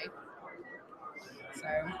that way. So,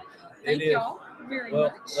 thank It is. y'all very Well,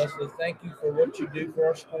 much. Leslie, thank you for what you do for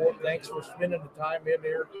our sport. Thanks for spending the time in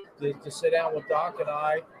here to sit down with Doc and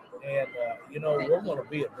I. And, you know, we're going to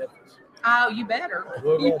be at Memphis. Oh, you better.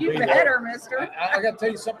 We're gonna You be better, there. mister. I got to tell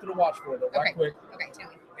you something to watch for, though, right Okay. quick. Okay, tell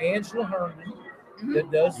me. Angela Herndon, Mhm.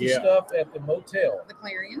 that does the Yeah. stuff at the motel. The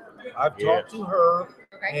Clarion. I've Yeah. talked to her,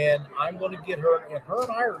 Okay. and I'm going to get her, and her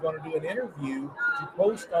and I are going to do an interview to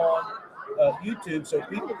post on YouTube so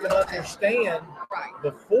people can understand Right.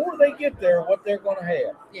 before they get there what they're going to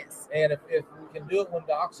have. Yes. And if we can do it when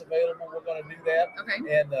Doc's available, we're going to do that.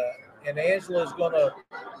 Okay. And Angela's gonna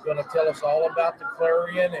tell us all about the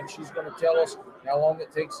Clarion, and she's gonna tell us how long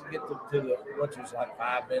it takes to get to the which is like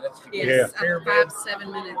 5 minutes to get Yes. to the pyramid.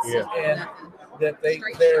 5-7 minutes. Yeah. And Nothing. that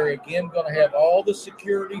Straight they're shot. again gonna have all the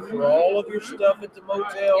security for all of your stuff at the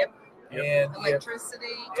motel. Yep. And if electricity.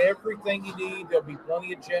 everything you need, there'll be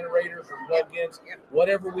plenty of generators or plug-ins, Yep.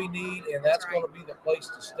 whatever we need, and that's That's going to be the place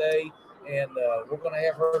to stay. And we're going to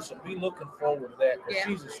have her, so be looking forward to that because Yeah.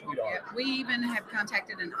 she's a sweetheart. Yeah, we even have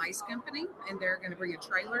contacted an ice company, and they're going to bring a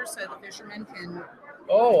trailer so the fishermen can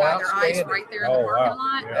Oh, buy their ice outstanding. right there in the parking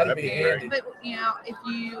lot. Yeah, That'd be handy. But you know, if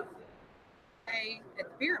you pay at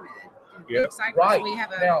the pyramid, Yep. Big Cypress, Right. we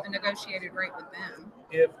have Now- a negotiated rate with them.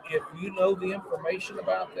 If you know the information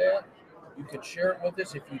about that, you can share it with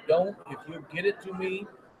us. If you don't, if you get it to me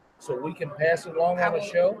so we can pass it along on the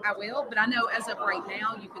show. I will, but I know as of right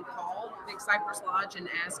now, you can call Big Cypress Lodge and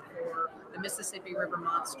ask for the Mississippi River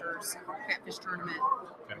Monsters Catfish Tournament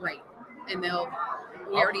rate, and we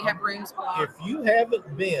already have rooms blocked. If you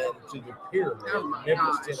haven't been to the pyramid Oh in my Memphis,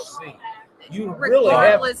 gosh. Tennessee, you really have.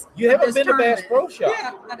 Regardless You of haven't this been to Bass tournament. Pro Shop.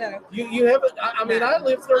 Yeah, I know. You haven't. I mean, No, I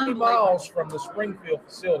live it's 30 unbelievable. miles from the Springfield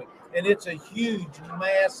facility, and it's a huge,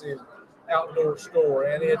 massive outdoor store,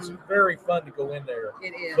 and it's very fun to go in there.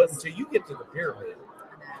 It is. But until you get to the pyramid,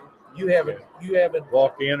 I know. you haven't.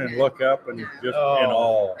 Walk in and look up and just in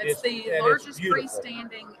awe. It's the and it's largest beautiful.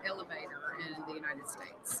 freestanding elevator in the United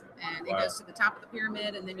States, and Wow. it goes to the top of the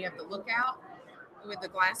pyramid, and then you have the lookout with the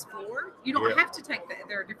glass floor. You don't Yeah. have to take that.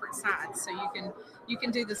 There are different sides, so you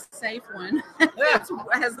can do the safe one. It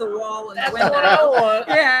has the wall and the That's window. what I want.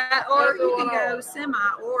 Yeah, or That's you what can I go want.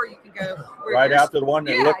 semi, or you can go where Right you're- out to the one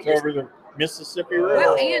that Yeah, looks you're- over the Mississippi Well, River.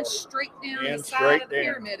 Well, and straight down And the side straight of the down.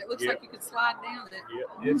 pyramid. It looks Yep. like you could slide down it. Yep.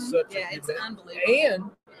 It's Mhm. such Yeah, a it's good unbelievable.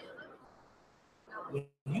 And when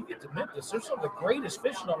you get to Memphis, there's some of the greatest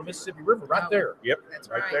fishing on the Mississippi River right Oh. there. Yep, That's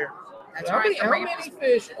right right. there. That's how right. many, The how ramp many is-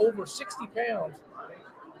 fish over 60 pounds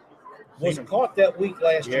was caught that week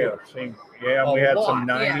last Yeah, year? we had lot. some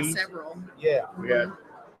Yeah, 90s. several. Yeah, We had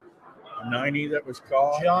a 90 that was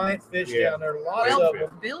caught. giant fish Yeah. down there. Lots Well, of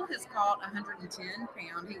them. Bill has caught 110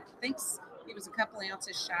 pound. He thinks he was a couple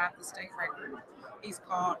ounces shy of the state record. He's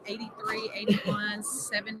caught 83, 81,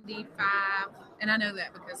 75, and I know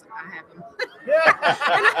that because I have him. And Yeah.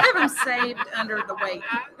 I have him saved under the weight.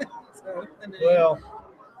 So, I know. Well,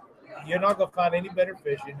 you're not going to find any better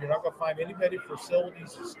fishing. You're not going to find any better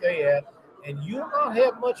facilities to stay at, and you'll not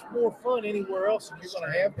have much more fun anywhere else than you're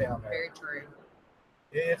going to have down there. Very true.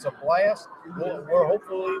 It's a blast. We're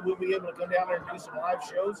hopefully we'll be able to come down there and do some live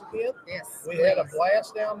shows again. Yes. We had a please.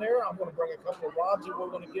 blast down there. I'm going to bring a couple of rods that we're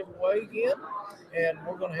going to give away again, and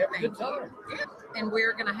we're going to have a good Thank time. you. Yep. And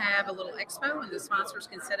we're going to have a little expo, and the sponsors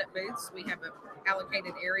can set up booths. We have a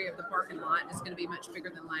allocated area of the parking lot. It's going to be much bigger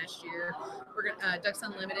than last year. We're going Ducks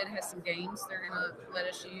Unlimited has some games they're going to let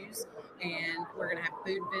us use, and we're going to have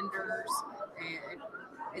food vendors, and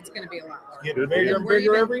it's going to be a lot more. Getting Good bigger deal. and We're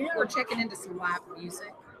bigger even- every year. We're checking into some live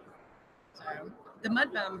music. So the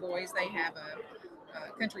Mudbum Boys, they have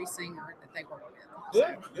a country singer that they work with.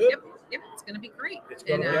 Good, good. Yep, it's going to be great. It's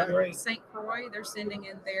gonna and be great. St. Croix, they're sending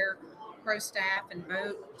in their pro staff and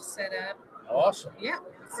boat set up. Awesome. Yeah,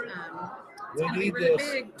 it's We gonna be need really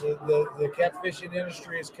this. big. The catfishing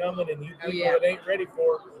industry is coming, and you Oh, people yeah. that ain't ready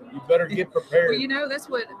for it, you better get prepared. Well, you know, that's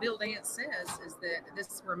what Bill Dance says, is that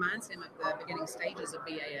this reminds him of the beginning stages of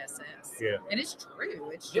BASS. Yeah. And it's true.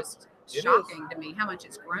 It's Yep, just it is. shocking to me how much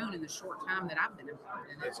it's grown in the short time that I've been involved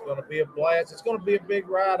in it. It's going to be a blast. It's going to be a big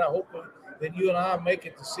ride. I hope that you and I make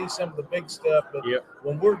it to see some of the big stuff. But Yep.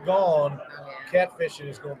 when we're gone, Oh, yeah. catfishing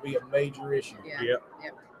is going to be a major issue. Yeah. Yep.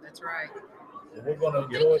 Yep. That's right. And we're going to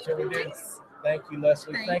enjoy it till we do. Thanks. Thank you,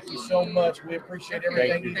 Leslie. Thank Thank you so you. much. We appreciate Okay,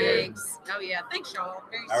 everything you do. thanks. Oh, yeah. Thanks, y'all.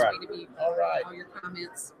 Very All right. sweet of you. All right. All your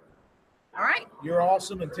comments. All right. You're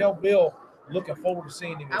awesome. And tell Bill, looking forward to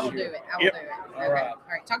seeing him this I will do year. it. I will Yep. do it. All Okay. right. All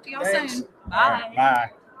right. Talk to y'all Thanks. soon. All right,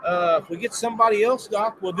 Bye. bye. If we get somebody else,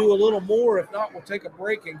 Doc, we'll do a little more. If not, we'll take a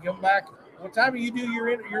break and come back. What time do you do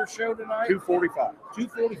your show tonight? 245.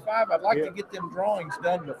 2:45. I'd like Yeah. to get them drawings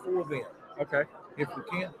done before then, Okay. if we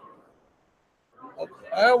can. Oh,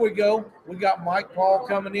 there we go. We got Mike Paul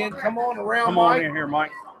coming in. Come on around, Come on Mike, in here,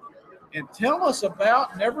 Mike. and tell us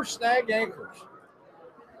about Never Snag Anchors.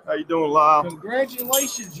 How you doing, Lyle?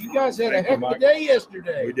 Congratulations. You guys had a Thank you, heck of a Mike. day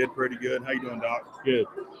yesterday. We did pretty good. How you doing, Doc? Good.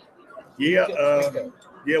 Yeah, Okay.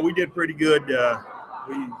 yeah, we did pretty good.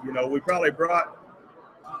 We probably brought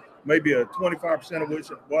maybe a 25%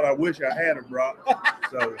 of what I wish I had brought.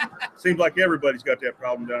 So seems like everybody's got that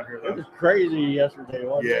problem down here. It Though. was crazy yesterday,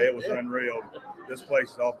 wasn't Yeah, it? it was unreal. This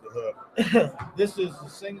place is off the hook. This is the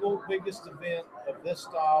single biggest event of this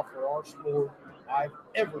style for our sport I've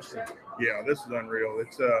ever seen. Yeah, this is unreal.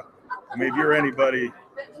 It's I mean, if you're anybody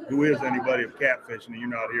who is anybody of catfishing and you're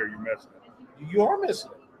not here, you're missing it. You are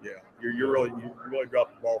missing it. Yeah, you really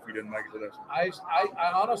dropped the ball if you didn't make it to this. I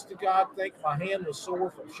honest to God think my hand was sore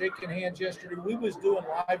from shaking hands yesterday. We was doing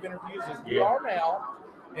live interviews as we Yeah. are now,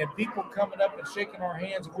 and people coming up and shaking our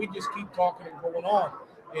hands, and we just keep talking and going on.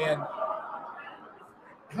 And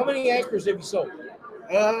how many anchors have you sold?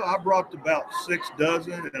 I brought about 6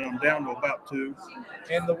 dozen, and I'm down to about 2.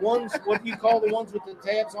 And the ones, what do you call the ones with the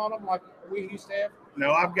tabs on them, like we used to have?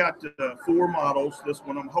 Now I've got 4 models. This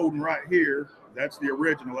one I'm holding right here. That's the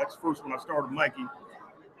original. That's the first one I started making.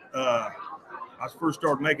 I first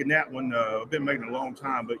started making that one. I've been making it a long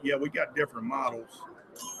time, but yeah, we got different models.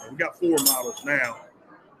 We got 4 models now,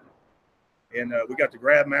 and we got the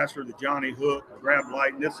Grab Master, the Johnny Hook, the Grab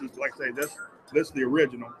Light. And this is, like I say, this is the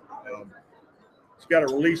original. It's got a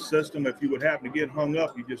release system. If you would happen to get hung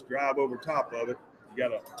up, you just drive over top of it. You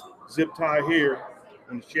got a zip tie here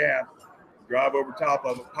on the shaft. Drive over top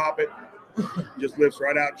of it, pop it, just lifts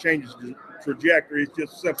right out, changes the trajectory. It's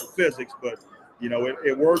just simple physics, but you know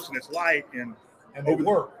it works and it's light and they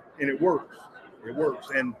work. And it works. It works.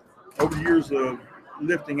 And over the years of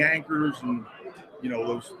lifting anchors and you know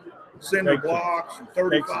those cinder blocks and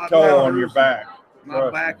 35 takes a toll on your pounders, back.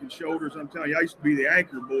 my back and shoulders. I'm telling you, I used to be the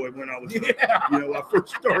anchor boy when I was, Yeah. you know, when I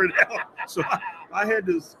first started out. So I had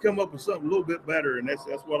to come up with something a little bit better, and that's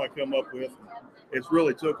what I come up with. It's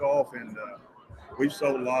really took off, and we've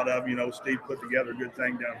sold a lot of. You know, Steve put together a good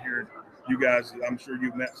thing down here. You guys, I'm sure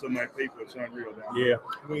you've met so many people. It's unreal down here.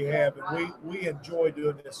 Yeah. We have, and we enjoy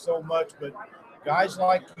doing this so much. But guys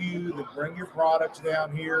like you that bring your products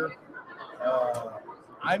down here,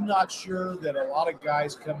 I'm not sure that a lot of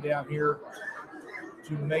guys come down here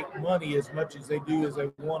to make money as much as they do as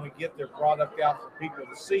they want to get their product out for people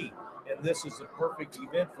to see. And this is a perfect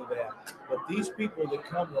event for that. But these people that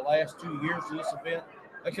come the last 2 years to this event,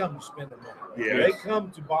 they come to spend their money. Yes. They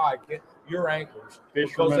come to buy your anchors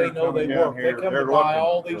because Fishermen they are know they coming down work. They here. come They're to buy looking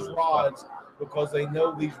all for these this rods because they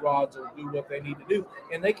know these rods will do what they need to do.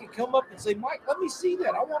 And they can come up and say, Mike, let me see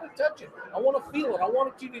that. I want to touch it. I want to feel it. I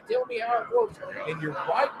want you to tell me how it works. And you're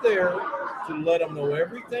right there to let them know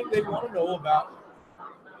everything they want to know about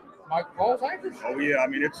Mike Paul's anchors. Oh yeah, I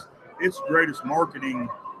mean it's the greatest marketing,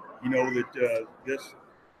 you know, that this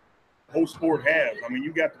whole sport has. I mean,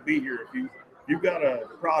 you got to be here. If you've got a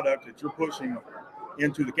product that you're pushing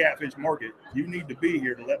into the catfish market, you need to be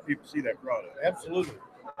here to let people see that product. Absolutely.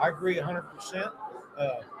 I agree 100%.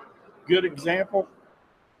 Good example,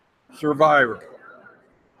 Survivor.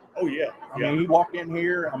 Oh yeah, I mean, he walked in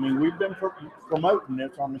here. I mean, we've been promoting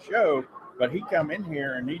this on the show, but he come in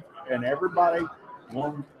here and everybody,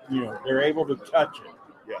 you know, they're able to touch it.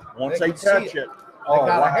 Yeah. Once They they can see touch it. it, They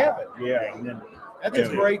gotta wow. have it. Yeah. And then, That's a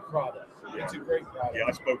Yeah. great product. It's a great product. Yeah,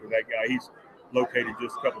 I spoke with that guy. He's located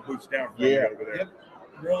just a couple booths down from me Yeah. over there. Yep.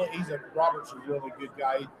 Really, Robert's a really good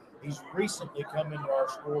guy. He's recently come into our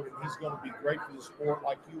sport, and he's going to be great for the sport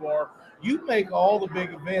like you are. You make all the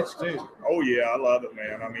big events too. Oh yeah, I love it,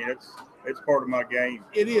 man. I mean, it's part of my game.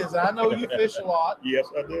 It is. I know you fish a lot, Yes,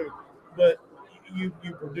 I do. but you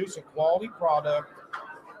produce a quality product.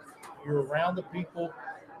 You're around the people.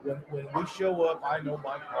 When we show up, I know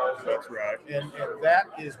Mike Paul's there. That's right. And that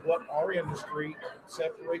is what our industry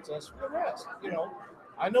separates us from the rest. You know,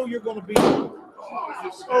 I know you're going to be. Oh,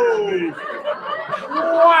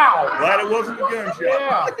 wow! Glad it wasn't a gunshot.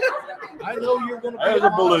 Yeah, I know you're going to be That was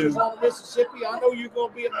at a balloon. Monsters on the Mississippi. I know you're going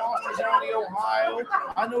to be at Monsters on the Ohio.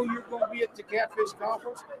 I know you're going to be at the Catfish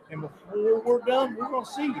Conference. And before we're done, we're going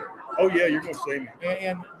to see you. Oh yeah, you're gonna see me.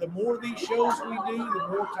 And the more of these shows we do, the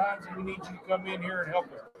more times we need you to come in here and help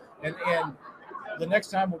us. And the next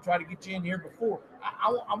time we'll try to get you in here before.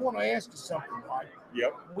 I want to ask you something, Mike.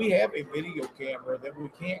 Yep. We have a video camera that we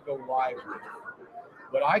can't go live with,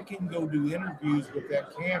 but I can go do interviews with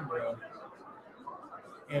that camera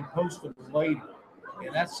and post them later.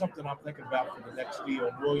 And that's something I'm thinking about for the next deal.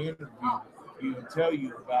 We'll interview you and tell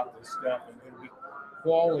you about this stuff, and it'll be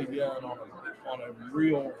quality done on a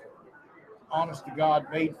real, honest to God,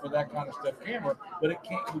 made for that kind of stuff camera. But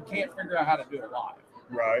we can't figure out how to do it live.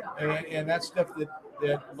 Right. And that's stuff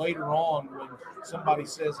that later on, when somebody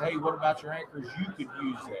says, "Hey, what about your anchors?" You could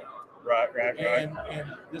use that. Right. And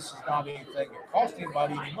this is not anything that costs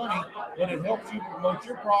anybody any money, but it helps you promote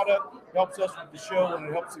your product, helps us with the show, and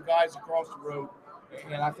it helps the guys across the road.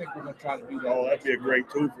 And I think we're going to try to do that. Oh, that'd be a great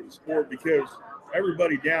tool for the sport because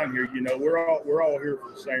everybody down here, you know, we're all here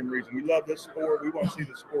for the same reason. We love this sport. We want to see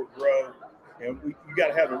the sport grow, and you got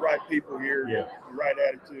to have the right people here, Yeah. the right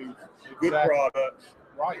attitude, good Exactly. products.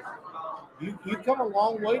 Right. You come a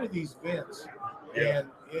long way to these events. Yeah. And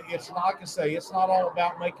it's not, like I say, it's not all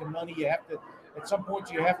about making money. You have to, at some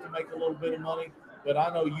point, you have to make a little bit of money. but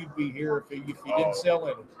I know you'd be here if you didn't sell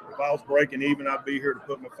any. If I was breaking even, I'd be here to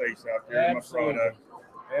put my face out there in my product.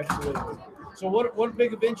 Absolutely. So what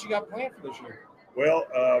big events you got planned for this year? Well,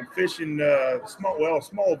 fishing, a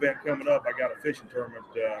small event coming up. I got a fishing tournament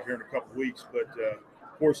here in a couple of weeks, but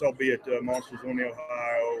of course I'll be at Monsters on the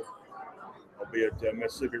Ohio. I'll be at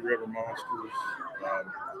Mississippi River Monsters.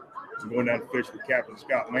 I'm going down to fish with Captain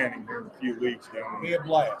Scott Manning here in a few weeks. Be a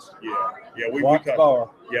blast. Yeah, we Watch caught, bar.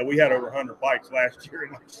 yeah, we had over 100 bites last year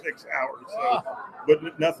in like 6 hours. So,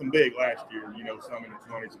 but nothing big last year. You know, some in the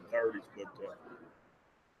 20s and 30s. But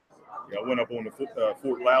yeah, I went up on the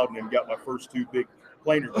Fort Loudon and got my first 2 big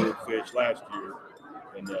planer group fish last year,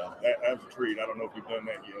 and that was a treat. I don't know if you've done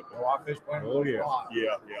that yet. Oh, I fish planer. Oh, yeah.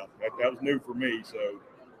 Yeah, that was new for me. So,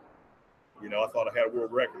 you know, I thought I had a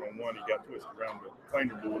world record on one. He got twisted around the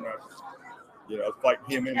planer board, and I was fighting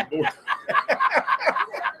him in the board.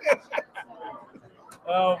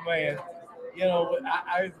 Oh man, you know,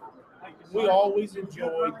 we always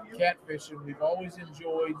enjoyed catfishing. We've always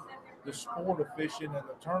enjoyed the sport of fishing and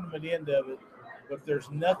the tournament end of it. But there's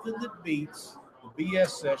nothing that beats the BS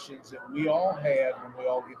sessions that we all had when we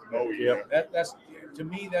all get together. Oh yeah. That's to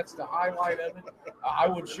me, that's the highlight of it. I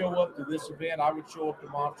would show up to this event. I would show up to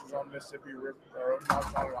Monsters on Mississippi River or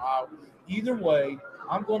Monsters on Ohio. Either way,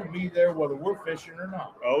 I'm going to be there whether we're fishing or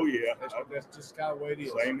not. Oh yeah. That's just kind of the way it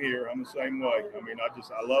is. Same here. I'm the same way. I mean,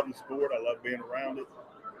 I love the sport. I love being around it.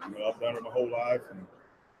 You know, I've done it my whole life, and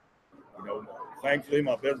you know, thankfully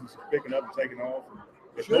my business is picking up and taking off. And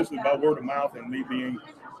it's mostly by word of mouth and me being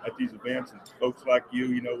at these events and folks like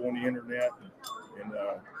you know, on the internet, and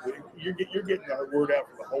you're getting our word out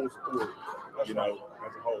for the whole sport. You know,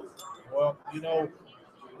 as a whole. Well, you know,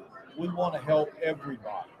 we want to help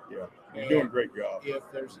everybody. Yeah, you're doing a great job. If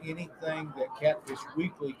there's anything that Catfish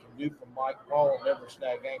Weekly can do for Mike Paul and Never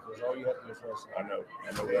Snag Anglers, all you have to do is listen. I know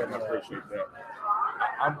that. I appreciate that.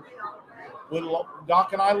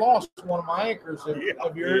 Doc and I lost one of my anchors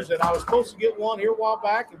of yours, and I was supposed to get one here a while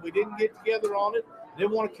back, and we didn't get together on it.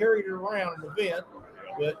 Didn't want to carry it around an event,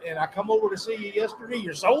 and I come over to see you yesterday.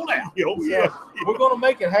 You're sold out. Oh yeah. So we're going to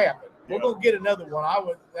make it happen. We're going to get another one.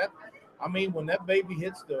 I mean, when that baby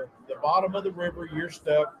hits the bottom of the river, you're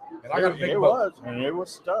stuck. And I got a big boat. It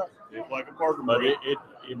was stuck. It's like a Parker But break.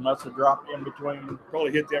 it must have dropped in between.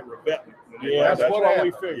 Probably hit that revetment. Yeah, that's what we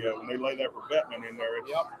Yeah, figured. when they lay that revetment in there,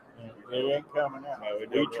 it's, It ain't coming out. No, it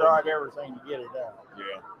We don't. tried everything to get it out.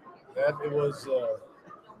 yeah. That it was.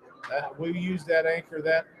 We used that anchor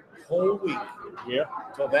that whole week Yeah,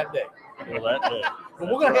 till that day. well, that day. But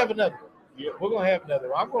we're going to have another. Yeah. We're going to have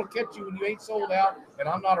another. I'm going to catch you when you ain't sold out and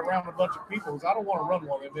I'm not around a bunch of people because I don't want to run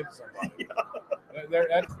one of them into somebody.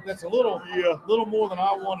 That's a little more than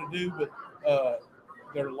I want to do, but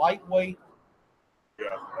they're lightweight.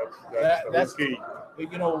 Yeah, that's the key.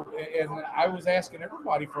 You know, and I was asking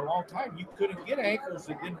everybody for a long time, you couldn't get anchors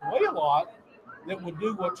that didn't weigh a lot that would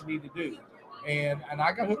do what you need to do. And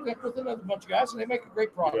I got hooked up with another bunch of guys, and they make a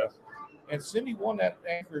great product. Yeah. And Cindy won that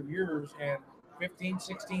anchor of yours, and 15,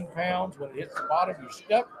 16 pounds, when it hits the bottom, you're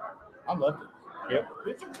stuck. I loved it. Yep.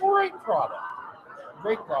 It's a great product.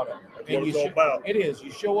 Great product. That's and what it's all about. It is. You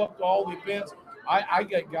show up to all the events. I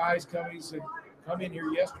get guys coming. He said, come in here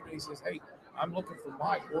yesterday. He says, hey, I'm looking for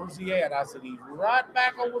Mike. Where's he at? I said, he's right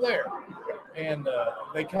back over there. And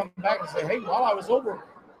they come back and say, hey, while I was over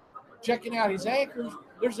checking out his anchors,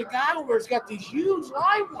 there's a guy over there's got these huge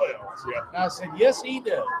live wells. Yeah. And I said, yes, he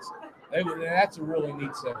does. That's a really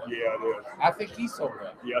neat setup. Yeah, it is. I think he sold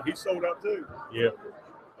out. Yeah, he sold out too. Yeah.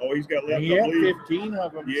 Oh, he's got left. He had I believe. 15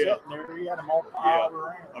 of them Yeah. sitting there. He had them all piled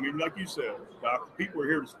around. I mean, like you said, Doc, people are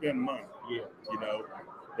here to spend money. Yeah. You know,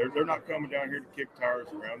 they're not coming down here to kick tires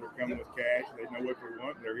around. They're coming with cash. They know what they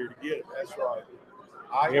want, and they're here to get it. That's right.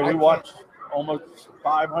 We watched almost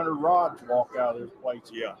 500 rods walk out of this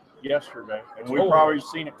place yesterday. And we've probably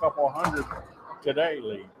seen a couple hundred today,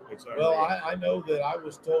 Lee. Well, I know that I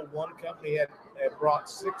was told one company had brought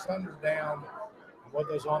 600 down. What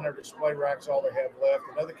those on their display racks, all they have left.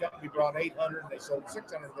 Another company brought 800, and they sold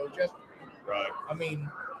 600 of those yesterday. Right. I mean,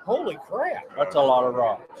 holy crap. That's a lot of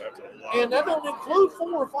rods. That's a lot. And that don't include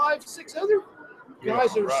 4 or 5, 6 other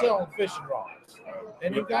guys that are right. selling fishing rods.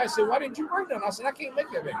 And the guy said, why didn't you bring them? I said, I can't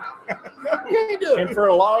make that many. You can't do it. And for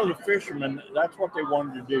a lot of the fishermen, that's what they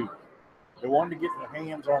wanted to do. They wanted to get their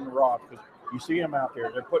hands on the rods because you see them out there.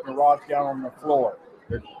 They're putting the rods down on the floor.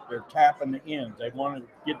 They're tapping the ends. They want to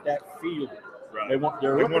get that feel. Right.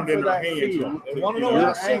 They're They looking want it for in their that hands. feel. They want to You know know,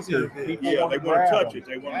 how sensitive it is. Yeah, they want to grab touch them. it.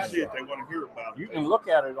 They want to see it. They want to hear about it. You can look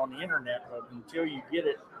at it on the internet, but until you get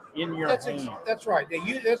it in your That's hand. that's right. Now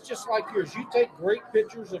that's just like yours. You take great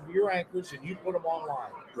pictures of your anchors and you put them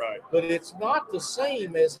online. Right. But it's not the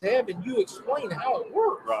same as having you explain how it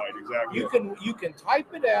works. Right. Exactly. You can type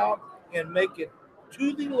it out and make it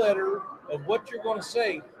to the letter of what you're going to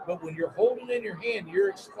say. But when you're holding it in your hand, you're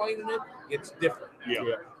explaining it. It's different. Yeah.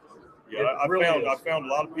 Yeah. Yeah. It I really found is. I found a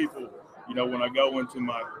lot of people. You know, when I go into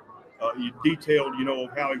my detailed, you know,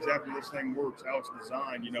 of how exactly this thing works, how it's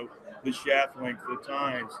designed. You know, the shaft length, the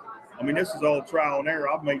tines. I mean, this is all trial and error.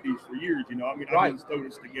 I've made these for years. You know, I mean, I Right. didn't throw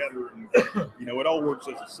this together, and you know, it all works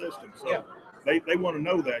as a system. So. Yeah. They want to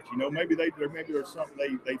know that, you know, maybe there's something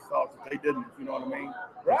they thought that they didn't, you know what I mean?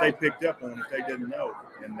 Right. They picked up on it, they didn't know.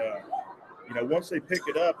 And, you know, once they pick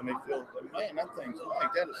it up and they feel, man, that thing's light,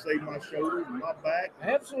 that'll save my shoulders and my back.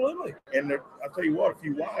 Absolutely. And I tell you what, a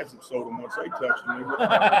few wives have sold them once they touched them.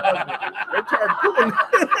 They're tired of pulling.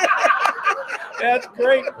 That's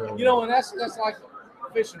great. You know, and that's like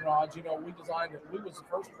fishing rods. You know, we designed it. We was the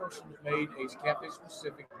first person that made a catfish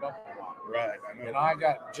specific bumper rod. Right, I know. And I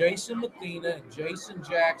got Jason Mathena and Jason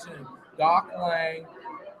Jackson and Doc Lang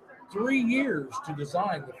 3 years to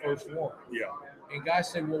design the first one. Yeah, And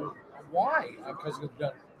guys said, well, why? Because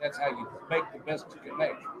that's how you make the best you can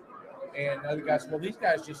make. And other guys said, well, these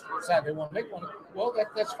guys just decided they want to make one. Well,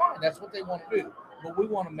 that's fine. That's what they want to do. But we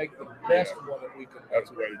want to make the best one that we can make.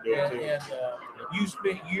 that's the way to do it, too. And you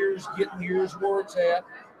spent years getting yours where it's at,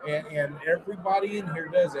 and everybody in here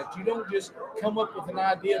does that. You don't just come up with an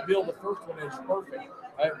idea, build the first one, and it's perfect.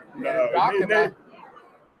 No, Doc and I,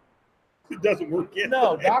 it doesn't work yet.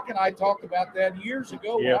 no, Doc and I talked about that years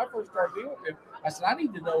ago when Yeah. I first started dealing with him. I said, I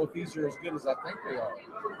need to know if these are as good as I think they are.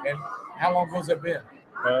 And how long has it been?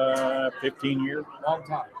 15 years. Long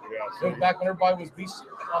time. Yeah, So back when everybody was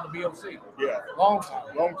on the BOC. yeah, Long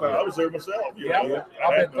time. long time. I was there myself. You Yeah, know. I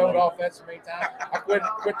I've had been thrown to- off that so many times. I quit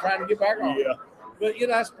trying to get back on. Yeah, But you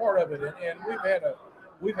know, that's part of it, and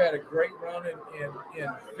we've had a great run in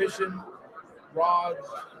fishing rods.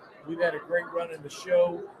 We've had a great run in the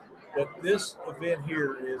show, but this event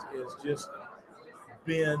here is just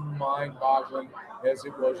been mind-boggling as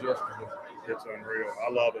it was yesterday. it's unreal.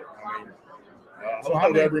 I love it. I mean, So I how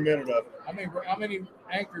love many- every minute of it. How many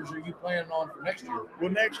anchors are you planning on for next year? Well,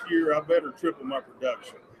 next year I better triple my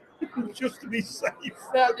production just to be safe.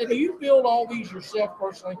 Now, did you build all these yourself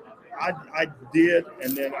personally? I did,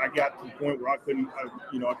 and then I got to the point where I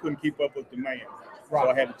couldn't keep up with demand, so I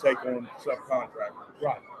Right, had to take on subcontractors.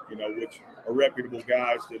 right. You know, which are reputable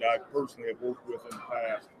guys that I personally have worked with in the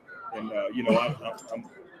past, and you know,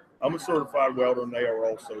 I'm a certified welder, and they are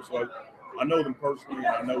also. So I know them personally, and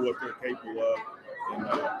I know what they're capable of. And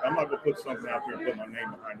I'm not gonna put something out there and put my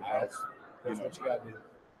name behind it. That's You know. what you got to do.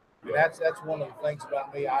 And that's one of the things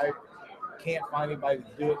about me. I can't find anybody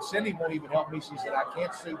to do it. Cindy won't even help me. She said, I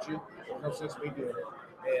can't suit you. There's no sense me doing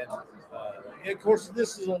it. And of course,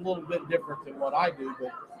 this is a little bit different than what I do.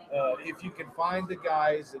 But if you can find the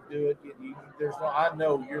guys that do it, I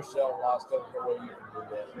know you're selling a lot of stuff. No way you can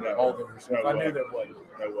do that. No. All them yourself. No I way. knew there wasn't.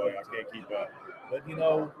 No way, I can't keep up. But you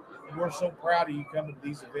know, we're so proud of you coming to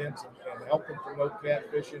these events and helping promote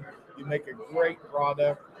catfishing. You make a great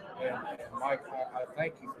product. And Mike, I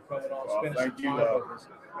thank you for coming on, Well, spending thank some you, time with us.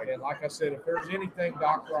 And like I said, if there's anything,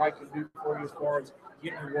 Doctor, I can do for you as far as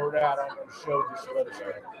getting the word out on the show, just let us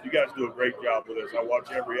know. You guys do a great job with this. I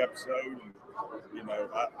watch every episode, and you know,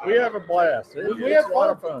 We have a blast. We It's had a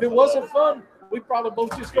lot fun. of If it wasn't fun, we'd probably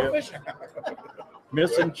both just go Yeah. fishing.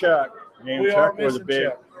 Missing Chuck. Me and We are Chuck was a missing big,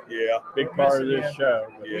 Chuck. Yeah, big We're part of missing this him. show.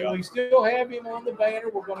 Yeah. We still have him on the banner.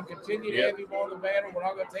 We're going to continue to Yeah. have him on the banner. We're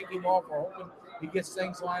not going to take him off. We're hoping he gets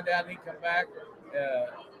things lined out and he come back.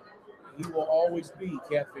 He will always be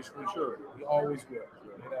Catfish Week. Sure, he always will.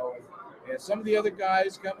 You know, and some of the other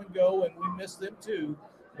guys come and go, and we miss them too.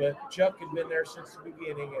 But Chuck had been there since the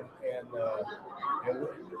beginning, and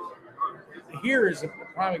here is a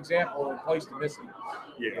prime example of a place to miss him.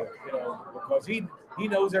 yeah, You know, because he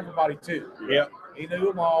knows everybody too. Yeah. He knew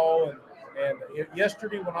them all, and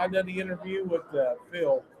yesterday when I done the interview with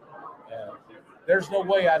Phil, there's no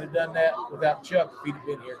way I'd have done that without Chuck if he'd have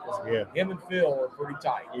been here. 'Cause Yeah. him and Phil are pretty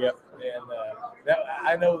tight. Yep. And that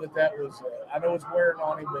I know that was I know it's wearing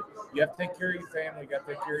on him, but you have to take care of your family. You got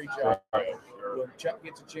to take care of each other. When Chuck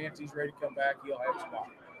gets a chance, he's ready to come back. He'll have a spot.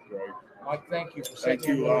 right. Mike, thank you for Thank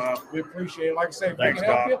sitting you, in with us. We appreciate it. Like I said, if we Thanks,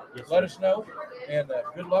 can help Doc. you, let us know. And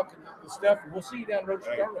good luck with stuff. We'll see you down the road.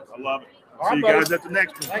 Hey, I love it. All right, See you buddy. guys at the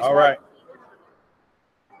next one. Thanks, All Mike. right.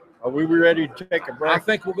 Are we ready to take a I break?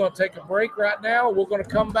 think we're going to take a break right now. We're going to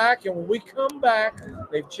come back, and when we come back,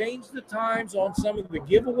 they've changed the times on some of the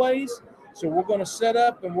giveaways. So we're going to set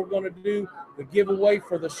up, and we're going to do the giveaway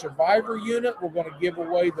for the Survivor unit. We're going to give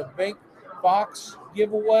away the Bink box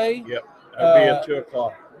giveaway. Yep. That'll be Uh, at 2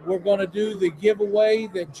 o'clock. We're going to do the giveaway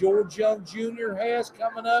that George Young Jr. has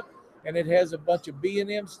coming up, and it has a bunch of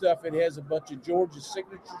B&M stuff. It has a bunch of George's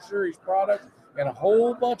Signature Series products and a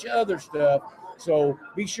whole bunch of other stuff. So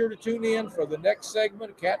be sure to tune in for the next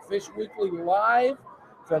segment of Catfish Weekly live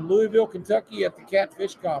from Louisville, Kentucky at the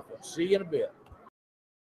Catfish Conference. See you in a bit.